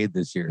team to fade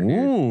this year.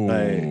 Ooh.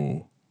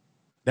 Like,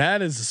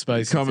 That is a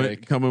spicy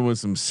take. Coming with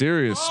some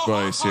serious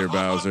spice here,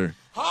 Bowser.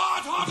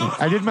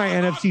 I did my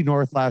NFC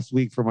North last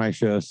week for my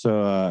show,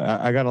 so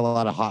I got a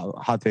lot of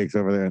hot takes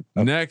over there.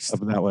 Next,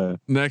 up that way.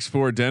 Next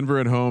for Denver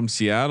at home,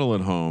 Seattle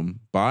at home,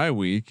 bye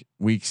week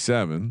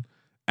 7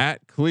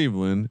 at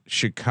Cleveland,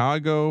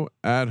 Chicago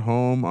at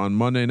home on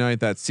Monday night.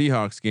 That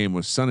Seahawks game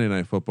was Sunday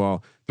Night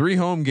Football. 3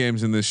 home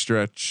games in this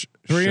stretch.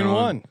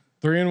 3-1.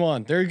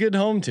 3-1. They're a good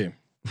home team.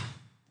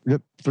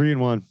 Yep,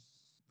 3-1.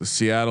 The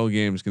Seattle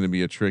game is going to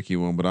be a tricky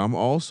one, but I'm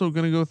also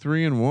going to go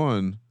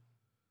 3-1.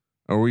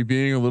 Are we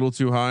being a little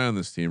too high on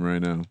this team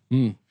right now?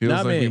 Feels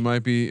like we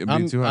might be a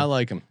bit too high. I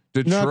like them.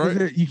 Detroit.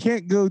 No, you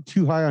can't go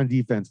too high on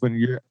defense when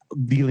you're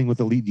dealing with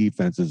elite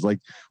defenses. Like,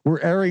 we're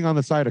erring on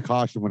the side of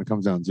caution when it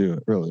comes down to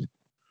it, really.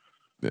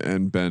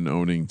 And Ben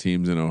owning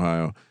teams in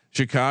Ohio.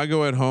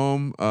 Chicago at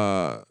home.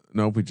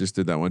 Nope, we just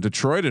did that one.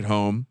 Detroit at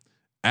home,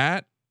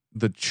 at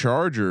the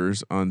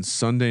Chargers on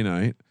Sunday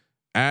night,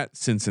 at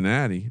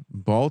Cincinnati,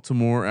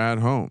 Baltimore at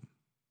home.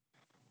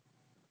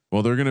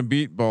 Well, they're going to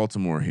beat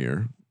Baltimore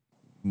here.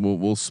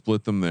 We'll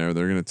split them there.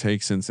 They're going to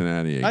take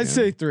Cincinnati again. I'd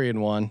say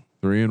 3-1.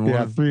 3-1.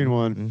 Yeah,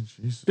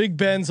 3-1. Big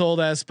Ben's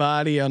old ass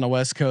body on a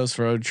West Coast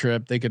road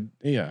trip. They could,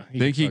 yeah.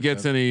 Think he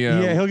gets any?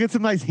 Yeah, he'll get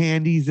some nice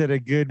handies at a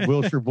good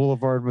Wilshire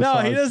Boulevard No,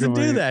 massage. he doesn't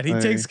do that. He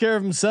Like, takes care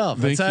of himself.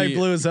 That's how he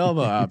blew his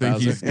elbow out.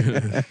 You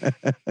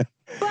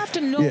have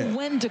to know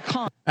when to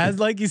come. As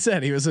like you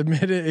said, he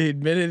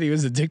admitted he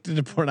was addicted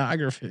to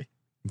pornography.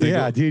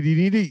 Yeah, dude, you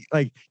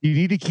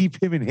need to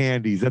keep him in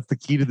handies. That's the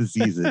key to the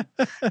season.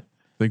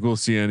 Think we'll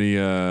see any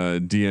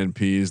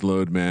DNP's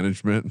load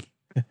management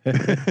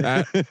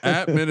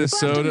at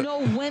Minnesota.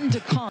 Know when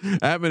to come.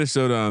 At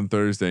Minnesota on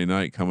Thursday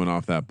night, coming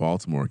off that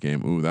Baltimore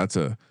game. Ooh, that's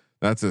a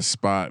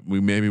spot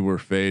we're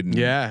fading.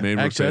 Yeah, maybe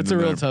actually, that's a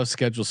real tough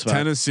schedule spot.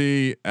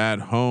 Tennessee at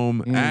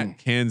home, at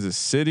Kansas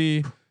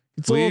City.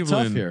 It's a little tough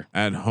Cleveland here.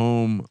 at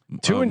home.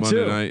 2-2.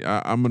 Monday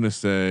night. I'm gonna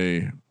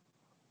say,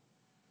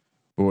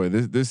 boy,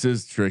 this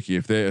is tricky.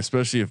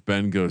 Especially if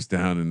Ben goes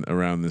down and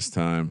around this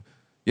time.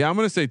 Yeah, I'm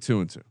gonna say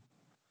 2-2.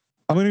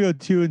 I'm gonna go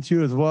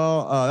 2-2 as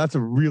well. That's a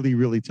really,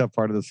 really tough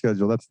part of the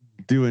schedule. That's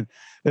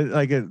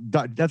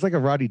like a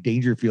Rodney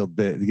Dangerfield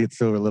bit to get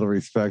so little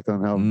respect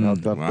on how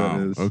tough that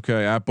is.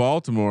 Okay, at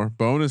Baltimore,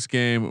 bonus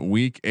game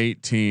week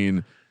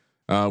 18.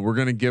 We're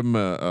gonna give them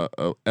a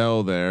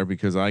L there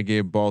because I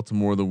gave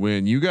Baltimore the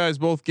win. You guys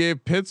both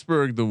gave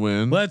Pittsburgh the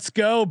win. Let's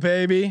go,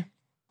 baby.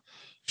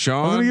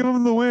 Sean, I'm gonna give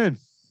them the win.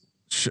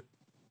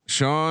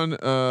 Sean,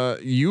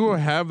 you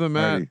have them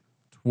at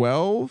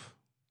 12.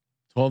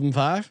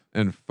 12-5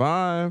 and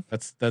 5.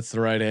 That's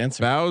the right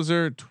answer.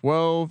 Bowser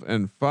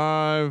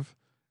 12-5,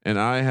 and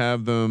I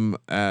have them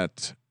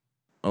at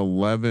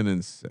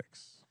 11-6.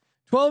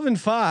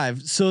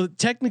 12-5. So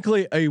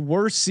technically a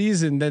worse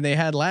season than they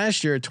had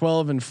last year at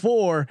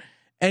 12-4,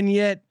 and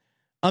yet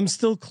I'm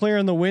still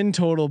clearing the win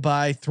total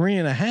by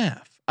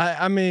 3.5.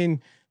 I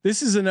mean,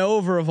 this is an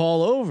over of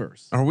all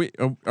overs. Are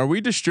we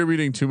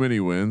distributing too many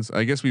wins?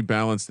 I guess we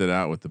balanced it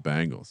out with the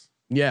Bengals.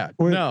 Yeah,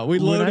 we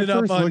loaded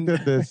up on.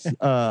 Looked at this,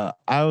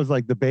 I was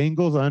like the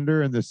Bengals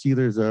under and the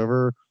Steelers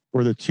over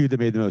were the two that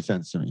made the most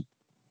sense to me.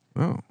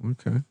 Oh,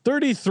 okay.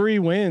 33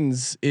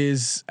 wins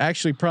is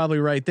actually probably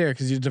right there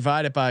because you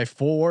divide it by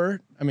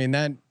 4. I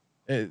mean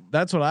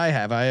that's what I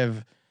have. I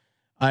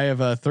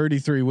have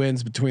 33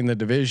 wins between the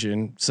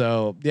division.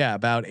 So yeah,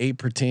 about 8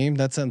 per team.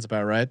 That sounds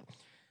about right.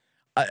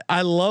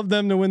 I love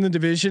them to win the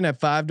division at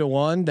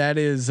 5-1. That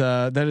is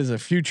a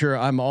future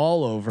I'm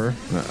all over.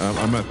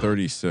 I'm at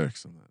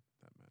 36 on that.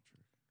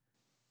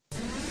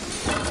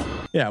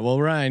 Yeah,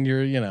 well, Ryan,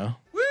 you're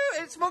Woo,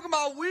 it's smoking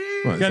my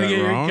weed. What,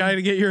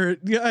 gotta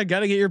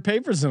get your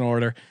papers in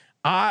order.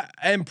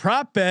 And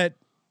prop bet,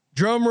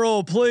 drum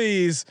roll,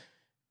 please.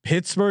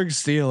 Pittsburgh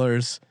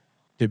Steelers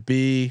to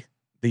be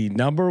the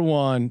number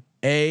 1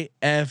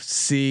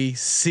 AFC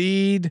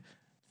seed,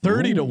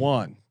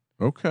 30-1.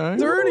 Okay,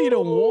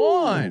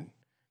 30-1.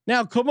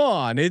 Now, come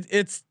on,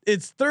 it's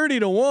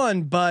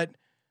 30-1, but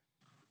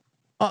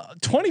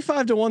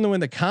 25-1 to win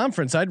the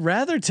conference. I'd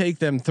rather take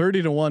them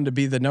 30-1 to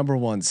be the number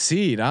 1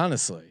 seed.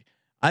 Honestly,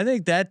 I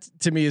think that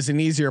to me is an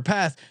easier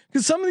path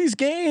because some of these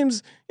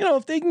games,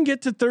 if they can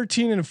get to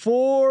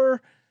 13-4,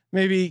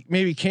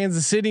 maybe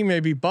Kansas City,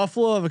 maybe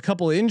Buffalo have a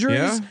couple of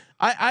injuries. Yeah.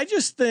 I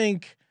just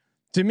think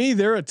to me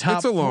they're a top.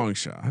 It's a long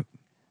shot.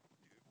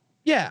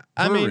 Yeah,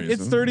 I mean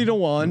it's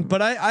 30-1,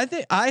 but I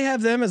think I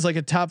have them as like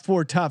a top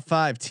 4, top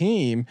 5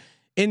 team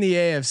in the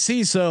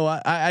AFC. So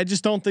I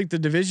just don't think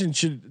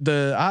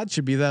the odds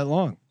should be that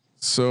long.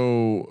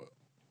 So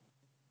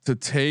to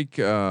take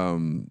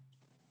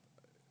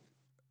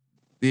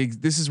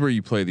this is where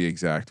you play the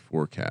exact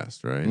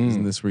forecast, right?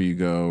 Isn't this where you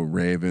go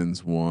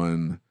Ravens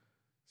 1,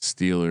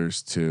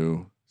 Steelers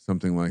 2,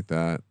 something like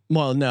that?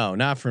 Well, no,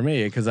 not for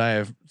me because I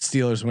have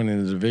Steelers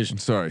winning the division.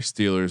 Sorry,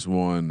 Steelers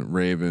 1,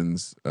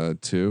 Ravens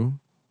 2.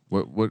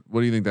 What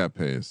do you think that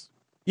pays?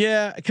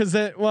 Yeah, because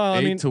that. Well,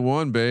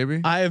 8-1,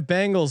 baby. I have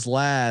Bengals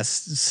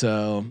last,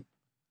 so.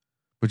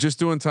 But just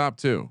doing top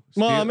 2.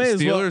 Well, I may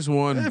Steelers as well,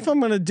 1. If I'm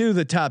going to do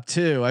the top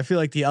 2, I feel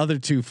like the other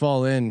 2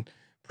 fall in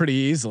pretty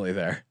easily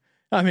there.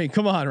 I mean,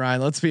 come on,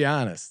 Ryan. Let's be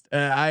honest.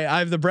 I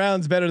have the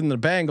Browns better than the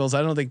Bengals.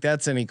 I don't think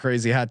that's any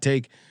crazy hot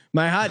take.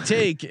 My hot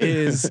take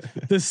is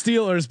the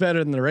Steelers better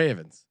than the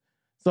Ravens.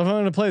 So if I'm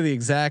going to play the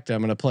exact, I'm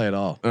going to play it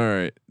all. All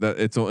right, that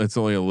it's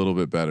only a little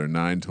bit better,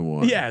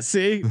 9-1. Yeah.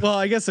 See, well,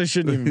 I guess I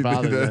shouldn't even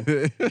bother.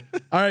 Then.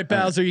 All right,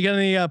 Bowser, you got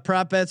any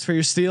prop bets for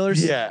your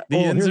Steelers? Yeah.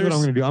 Here's what I'm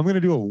going to do. I'm going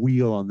to do a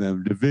wheel on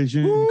them: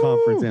 division,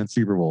 conference, and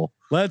Super Bowl.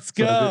 Let's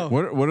go.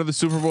 What are the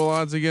Super Bowl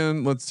odds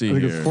again? Let's see. I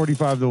think here. it's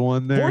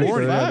 45-1 there.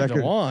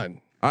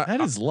 45-1.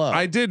 That is low.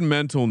 I did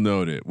mental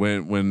note it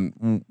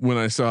when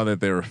I saw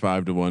that they were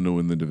 5-1 to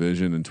win the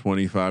division and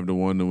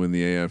 25-1 to win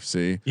the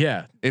AFC.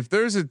 Yeah. If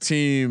there's a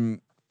team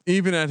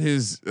even at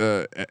his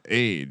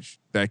age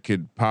that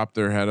could pop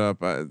their head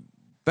up,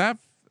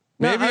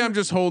 I'm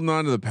just holding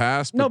on to the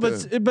past.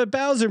 But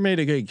Bowser made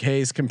a good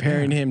case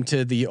comparing him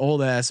to the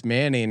old ass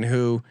Manning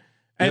who.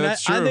 And I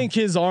think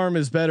his arm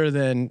is better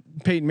than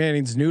Peyton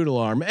Manning's noodle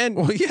arm. And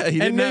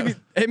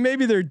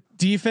maybe their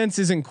defense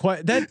isn't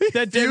quite that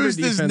Denver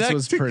defense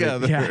was pretty.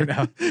 Yeah, I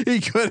know. He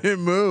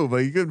couldn't move.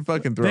 He couldn't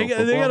fucking throw. They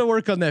got to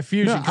work on that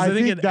fusion because I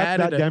think it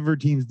added that Denver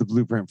team's the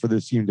blueprint for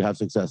this team to have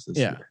success this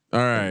year. All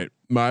right,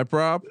 my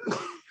prop.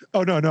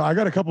 Oh no, I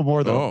got a couple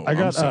more though. I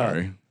got I'm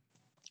sorry.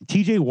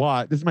 TJ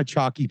Watt. This is my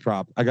chalky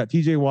prop. I got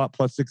TJ Watt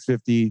plus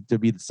 650 to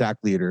be the sack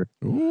leader.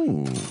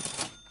 Ooh.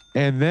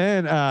 And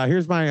then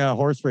here's my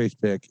horse race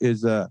pick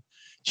is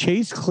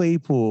Chase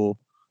Claypool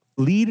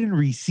lead in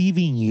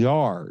receiving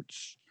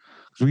yards.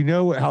 Because we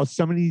know how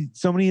so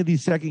many of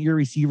these second year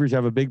receivers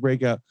have a big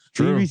breakout.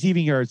 True.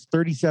 Receiving yards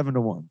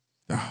 37-1.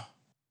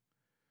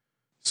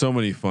 So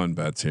many fun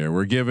bets here.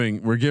 We're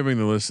giving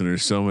the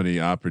listeners so many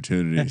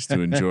opportunities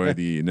to enjoy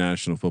the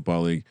National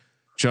Football League.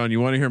 Sean, you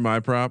want to hear my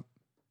prop?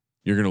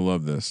 You're gonna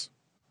love this.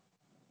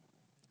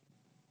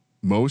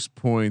 Most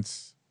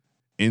points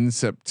in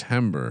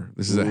September.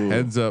 This is a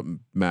heads up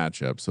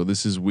matchup. So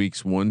this is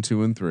weeks 1,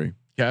 2, and 3.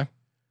 Okay.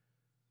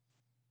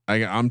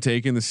 I'm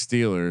taking the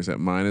Steelers at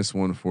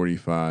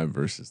 -145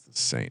 versus the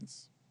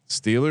Saints.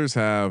 Steelers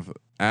have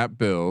at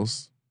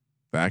Bills.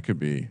 That could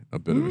be a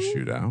bit of a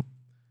shootout.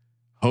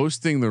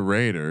 Hosting the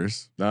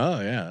Raiders.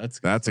 Oh yeah,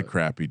 that's a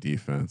crappy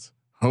defense.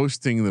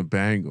 Hosting the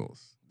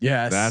Bengals.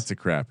 Yes, that's a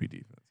crappy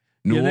defense.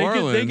 New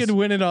Orleans, they could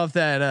win it off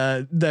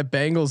that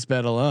Bengals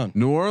bet alone.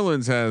 New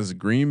Orleans has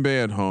Green Bay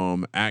at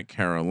home, at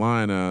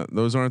Carolina.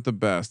 Those aren't the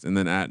best, and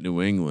then at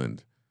New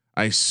England.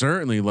 I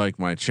certainly like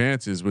my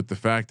chances with the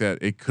fact that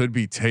it could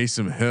be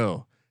Taysom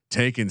Hill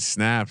taking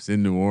snaps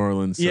in New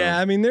Orleans. So. Yeah,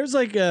 I mean, there's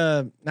like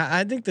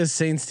I think the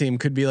Saints team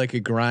could be like a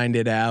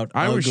grinded out.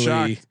 I was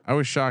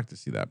shocked to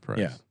see that price.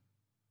 Yeah,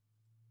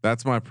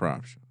 that's my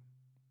prop, Sean.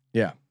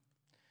 Yeah,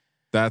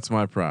 that's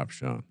my prop,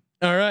 Sean.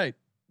 All right,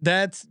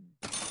 that's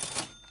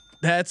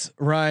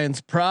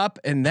Ryan's prop,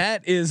 and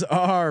that is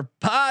our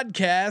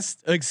podcast.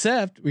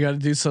 Except we got to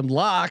do some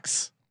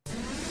locks.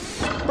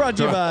 Brought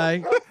to you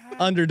by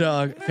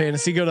Underdog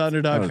Fantasy. Go to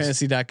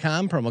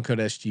underdogfantasy.com. Promo code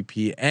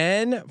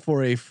SGPN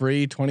for a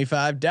free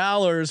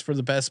 $25 for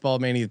the Best Ball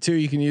Mania 2.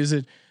 You can use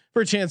it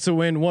for a chance to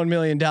win $1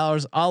 million.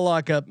 I'll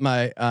lock up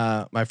my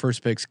my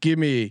first picks. Give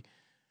me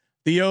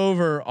the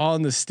over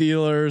on the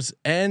Steelers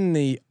and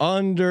the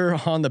under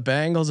on the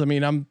Bengals. I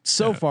mean, I'm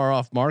so far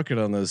off market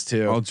on those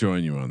two. I'll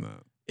join you on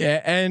that.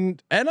 Yeah,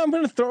 and I'm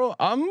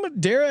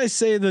dare I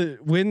say the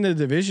win the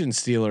division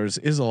Steelers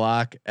is a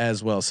lock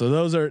as well. So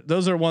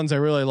those are ones I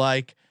really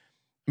like.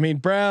 I mean,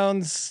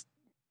 Browns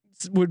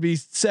would be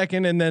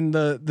second, and then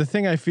the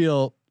thing I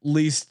feel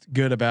least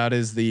good about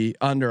is the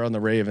under on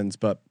the Ravens.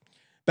 But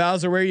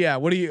Bowser, where you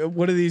at? What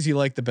are these you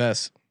like the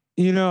best?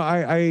 You know,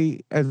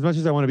 I as much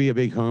as I want to be a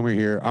big homer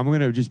here, I'm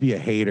going to just be a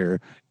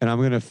hater, and I'm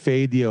going to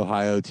fade the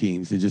Ohio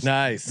teams. To just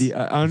nice the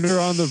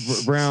under on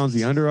the Browns,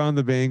 the under on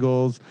the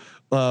Bengals.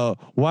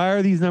 Why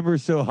are these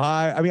numbers so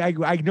high? I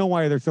mean, I know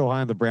why they're so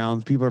high on the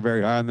Browns. People are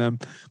very high on them,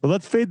 but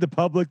let's fade the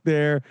public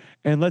there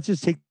and let's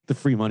just take the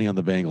free money on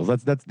the Bengals.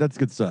 That's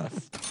good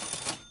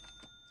stuff.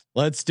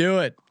 Let's do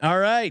it. All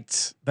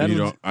right. I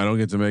don't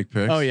get to make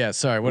picks. Oh yeah.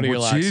 Sorry. What are your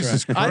locks?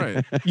 Jesus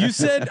Christ. You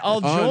said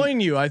I'll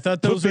join you. I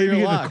thought those were your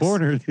locks.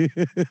 In the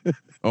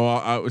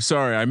corner.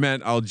 Sorry. I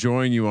meant I'll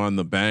join you on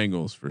the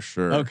Bengals for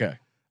sure. Okay.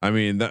 I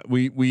mean that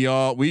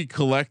we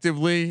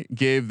collectively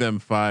gave them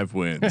 5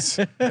 wins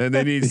and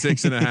they need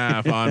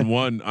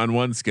 6.5 on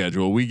one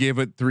schedule. We gave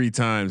it 3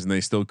 times and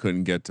they still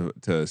couldn't get to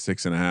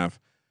 6.5.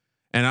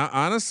 And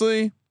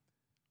honestly,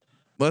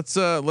 let's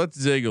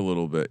zig a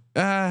little bit.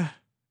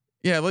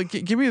 Yeah, like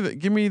give me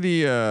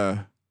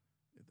the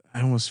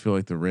I almost feel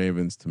like the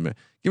Ravens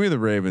give me the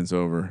Ravens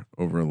over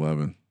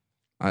 11.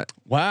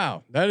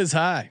 Wow, that is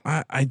high.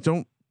 I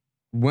don't.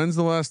 When's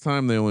the last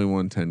time they only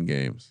won 10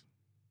 games?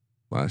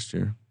 Last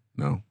year?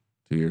 No.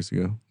 2 years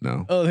ago?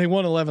 No. Oh, they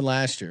won 11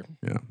 last year.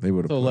 Yeah, they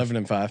would have. So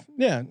 11-5.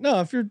 Yeah, no.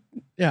 If you're,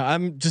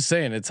 I'm just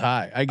saying it's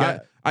high.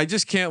 I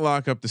just can't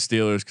lock up the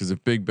Steelers because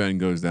if Big Ben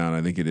goes down,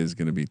 I think it is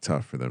going to be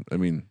tough for them. I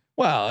mean,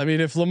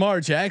 if Lamar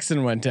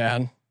Jackson went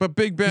down, but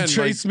Big Ben,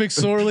 Trace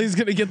McSorley's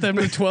going to get them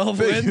to 12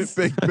 wins.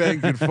 Big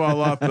Ben could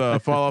fall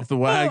off the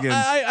wagon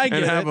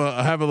and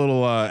have a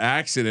little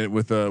accident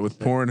with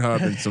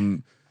Pornhub and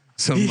some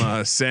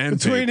sandpaper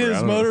between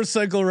his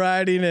motorcycle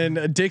riding and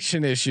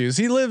addiction issues.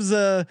 He lives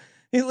a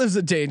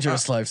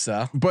dangerous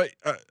lifestyle. But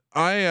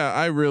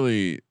I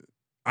really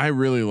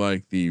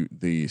like the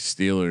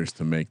Steelers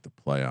to make the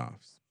playoffs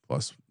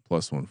plus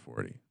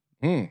 140.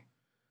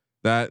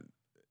 That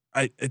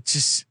it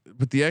just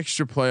with the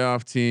extra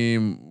playoff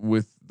team,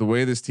 with the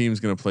way this team's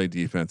going to play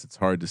defense, it's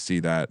hard to see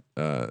that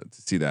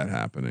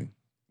happening.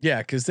 Yeah,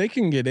 because they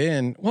can get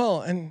in.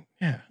 Well, and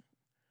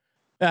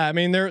I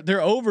mean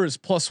their over is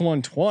plus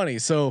 120.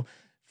 So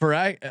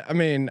I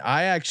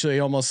actually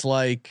almost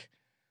like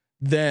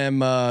them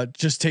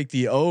just take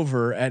the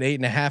over at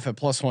 8.5 at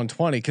plus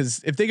 120,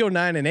 because if they go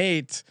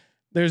 9-8,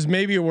 there's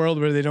maybe a world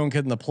where they don't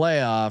get in the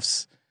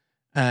playoffs,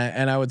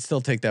 and I would still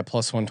take that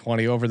plus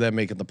 120 over them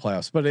making the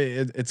playoffs, but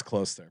it's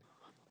close there.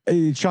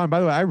 Hey, Sean,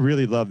 by the way, I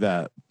really love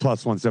that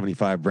plus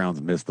 175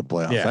 Browns missed the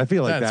playoffs. Yeah, I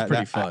feel like that's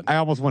pretty fun. I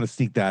almost want to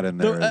sneak that in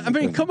there. I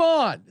mean, come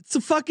on, it's the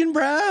fucking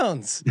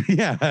Browns.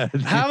 Yeah.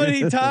 How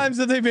many times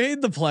have they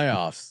made the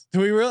playoffs? Do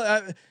we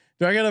really?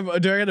 Do I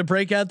gotta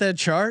break out that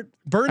chart?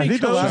 Bernie, I think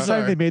Kosar. the last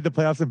time they made the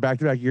playoffs in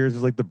back-to-back years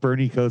was like the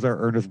Bernie Kosar,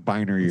 Ernest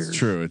Biner years. It's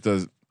true. It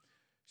does.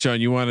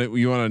 Sean, you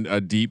want a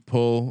deep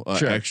pull,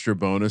 sure. Extra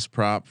bonus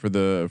prop for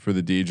the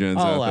DGens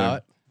I'll out allow there.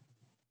 it.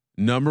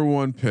 Number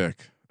 1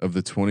 pick of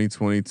the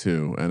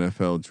 2022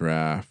 NFL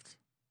draft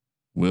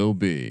will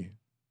be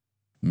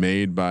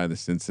made by the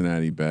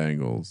Cincinnati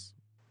Bengals,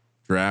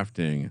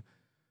 drafting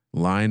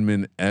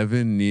lineman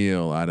Evan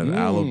Neal out of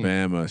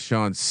Alabama.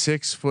 Sean,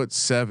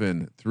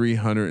 6'7",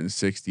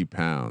 360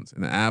 pounds,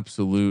 an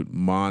absolute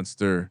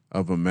monster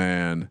of a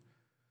man.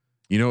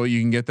 You know what you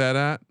can get that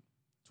at?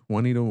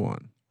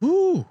 20-1.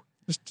 Ooh,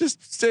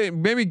 just say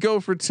maybe go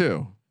for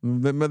 2.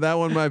 That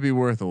one might be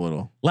worth a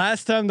little.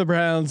 last time the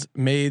Browns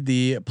made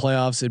the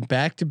playoffs in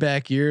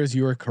back-to-back years,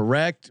 you were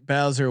correct.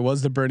 Bowser,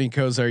 was the Bernie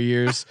Kosar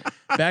years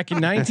back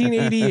in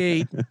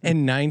 1988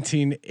 and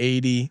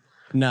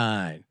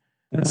 1989.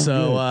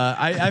 So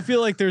I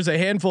feel like there's a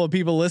handful of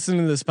people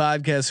listening to this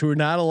podcast who are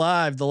not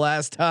alive the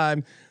last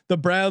time the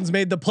Browns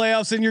made the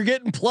playoffs, and you're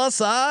getting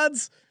plus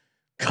odds.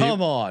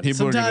 Come on,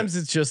 sometimes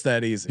it's just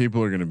that easy.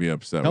 People are going to be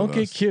upset. Don't with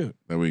get us cute.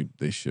 that we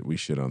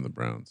shit on the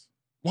Browns.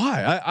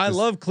 Why? I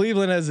love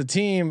Cleveland as a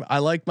team. I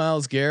like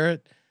Myles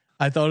Garrett.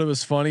 I thought it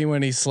was funny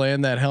when he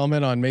slammed that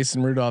helmet on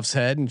Mason Rudolph's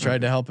head and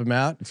tried to help him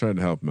out. I tried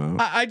to help him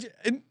out. I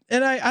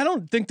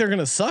don't think they're going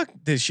to suck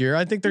this year.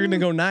 I think they're going to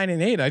go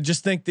 9-8. I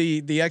just think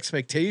the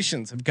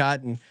expectations have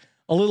gotten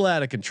a little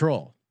out of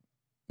control.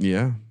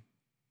 Yeah.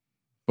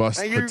 Bust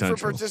Thank you potential.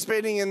 for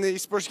participating in the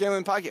Sports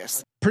Gambling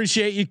Podcast.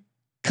 Appreciate you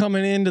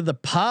coming into the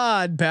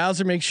pod,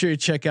 Bowser. Make sure you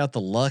check out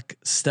the Luck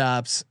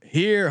Stops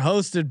here,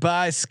 hosted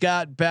by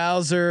Scott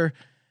Bowser,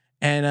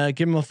 and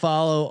give him a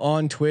follow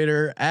on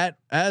Twitter at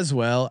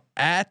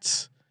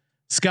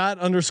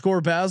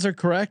Scott_Bowser.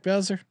 Correct,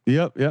 Bowser?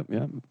 Yep.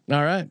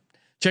 All right.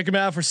 Check him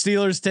out for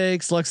Steelers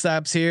takes. Luck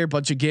Stops here.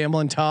 Bunch of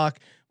gambling talk.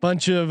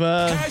 Bunch of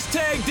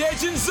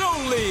 #Legends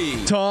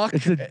only talk.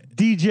 It's a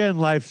DGen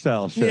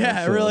lifestyle show.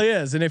 Yeah, it really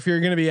is. And if you're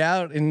going to be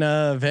out in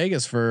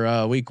Vegas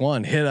for week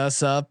 1, hit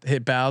us up,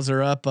 hit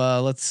Bowser up.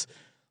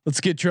 Let's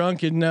get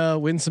drunk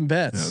and win some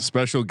bets. Yeah,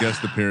 special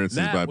guest appearances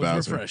by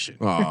Bowser. Refreshing.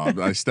 Oh,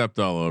 I stepped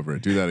all over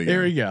it. Do that again.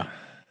 There we go.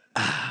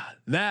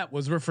 That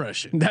was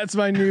refreshing. That's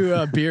my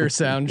new beer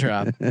sound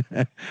drop.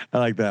 I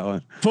like that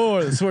one.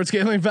 For the Sports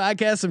Gambling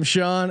Podcast, I'm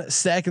Sean,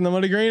 stacking the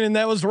money green, and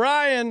that was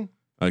Ryan.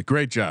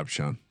 Great job,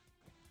 Sean.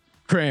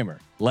 Kramer.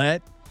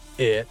 Let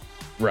it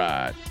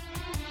ride.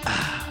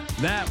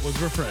 That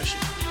was refreshing.